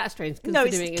not that strange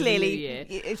considering it's clearly, it's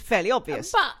a new year. It's fairly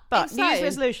obvious. But New Year's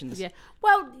resolutions. Yeah.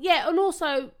 Well, yeah, and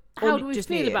also... How do we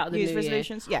feel about the New Year's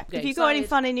resolutions? Yeah. If you've got any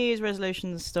funny New Year's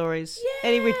resolutions stories,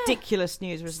 any ridiculous New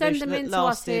Year's resolution that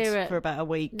lasted for about a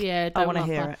week, I want to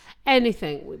hear it.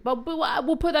 Anything. But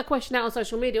we'll put that question out on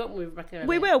social media, won't we, Rebecca?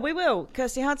 We will.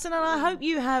 Kirsty Hudson, and I hope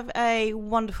you have a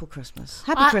wonderful Christmas.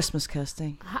 Happy Christmas,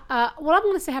 Kirsty. Well, I'm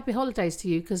going to say happy holidays to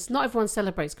you because not everyone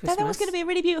celebrates Christmas. That was going to be a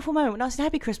really beautiful moment when I said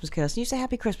happy Christmas, Kirsty. You say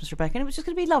happy Christmas, Rebecca, and it was just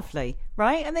going to be lovely,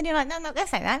 right? And then you're like, no, let's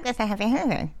say that. Let's say happy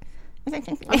holidays. Do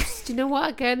you know what?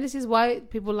 Again, this is why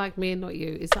people like me and not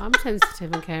you. Is I'm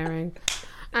sensitive and caring,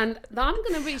 and I'm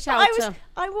going to reach out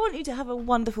I want you to have a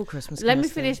wonderful Christmas. Let me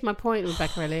finish my point,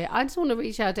 Rebecca Elliott. I just want to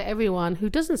reach out to everyone who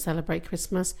doesn't celebrate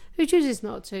Christmas, who chooses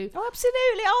not to. Oh,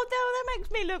 absolutely. Oh, no, that makes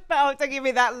me look bad. Don't give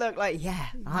me that look like,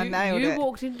 I nailed it. You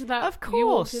walked into that. Of course. You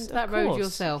walked into that road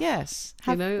yourself. Yes.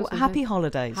 Happy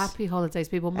holidays. Happy holidays,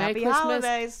 people. Merry Happy Christmas.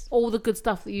 Holidays. All the good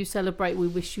stuff that you celebrate. We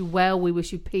wish you well. We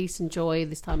wish you peace and joy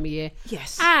this time of year.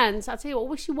 Yes. And I'll tell you what,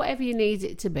 wish you whatever you need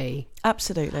it to be.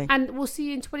 Absolutely. And we'll see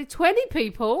you in 2020,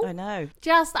 people. I know.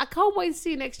 I can't wait to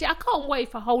see you next year. I can't wait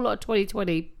for a whole lot of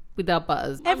 2020 without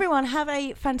butters. Everyone have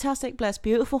a fantastic, blessed,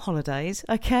 beautiful holidays,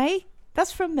 okay?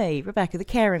 That's from me, Rebecca, the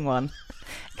caring one.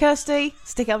 Kirsty,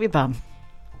 stick up your bum.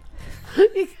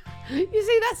 You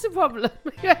see, that's the problem.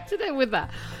 You have to deal with that.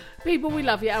 People, we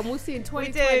love you, and we'll see you in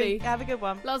 2020. We do. Have a good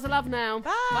one. Lots of love now.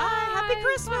 Bye. Happy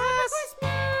Christmas.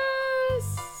 Happy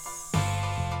Christmas.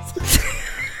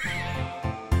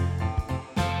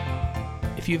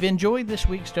 If you've enjoyed this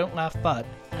week's Don't Laugh But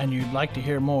and you'd like to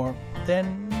hear more,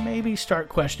 then maybe start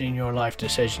questioning your life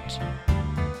decisions.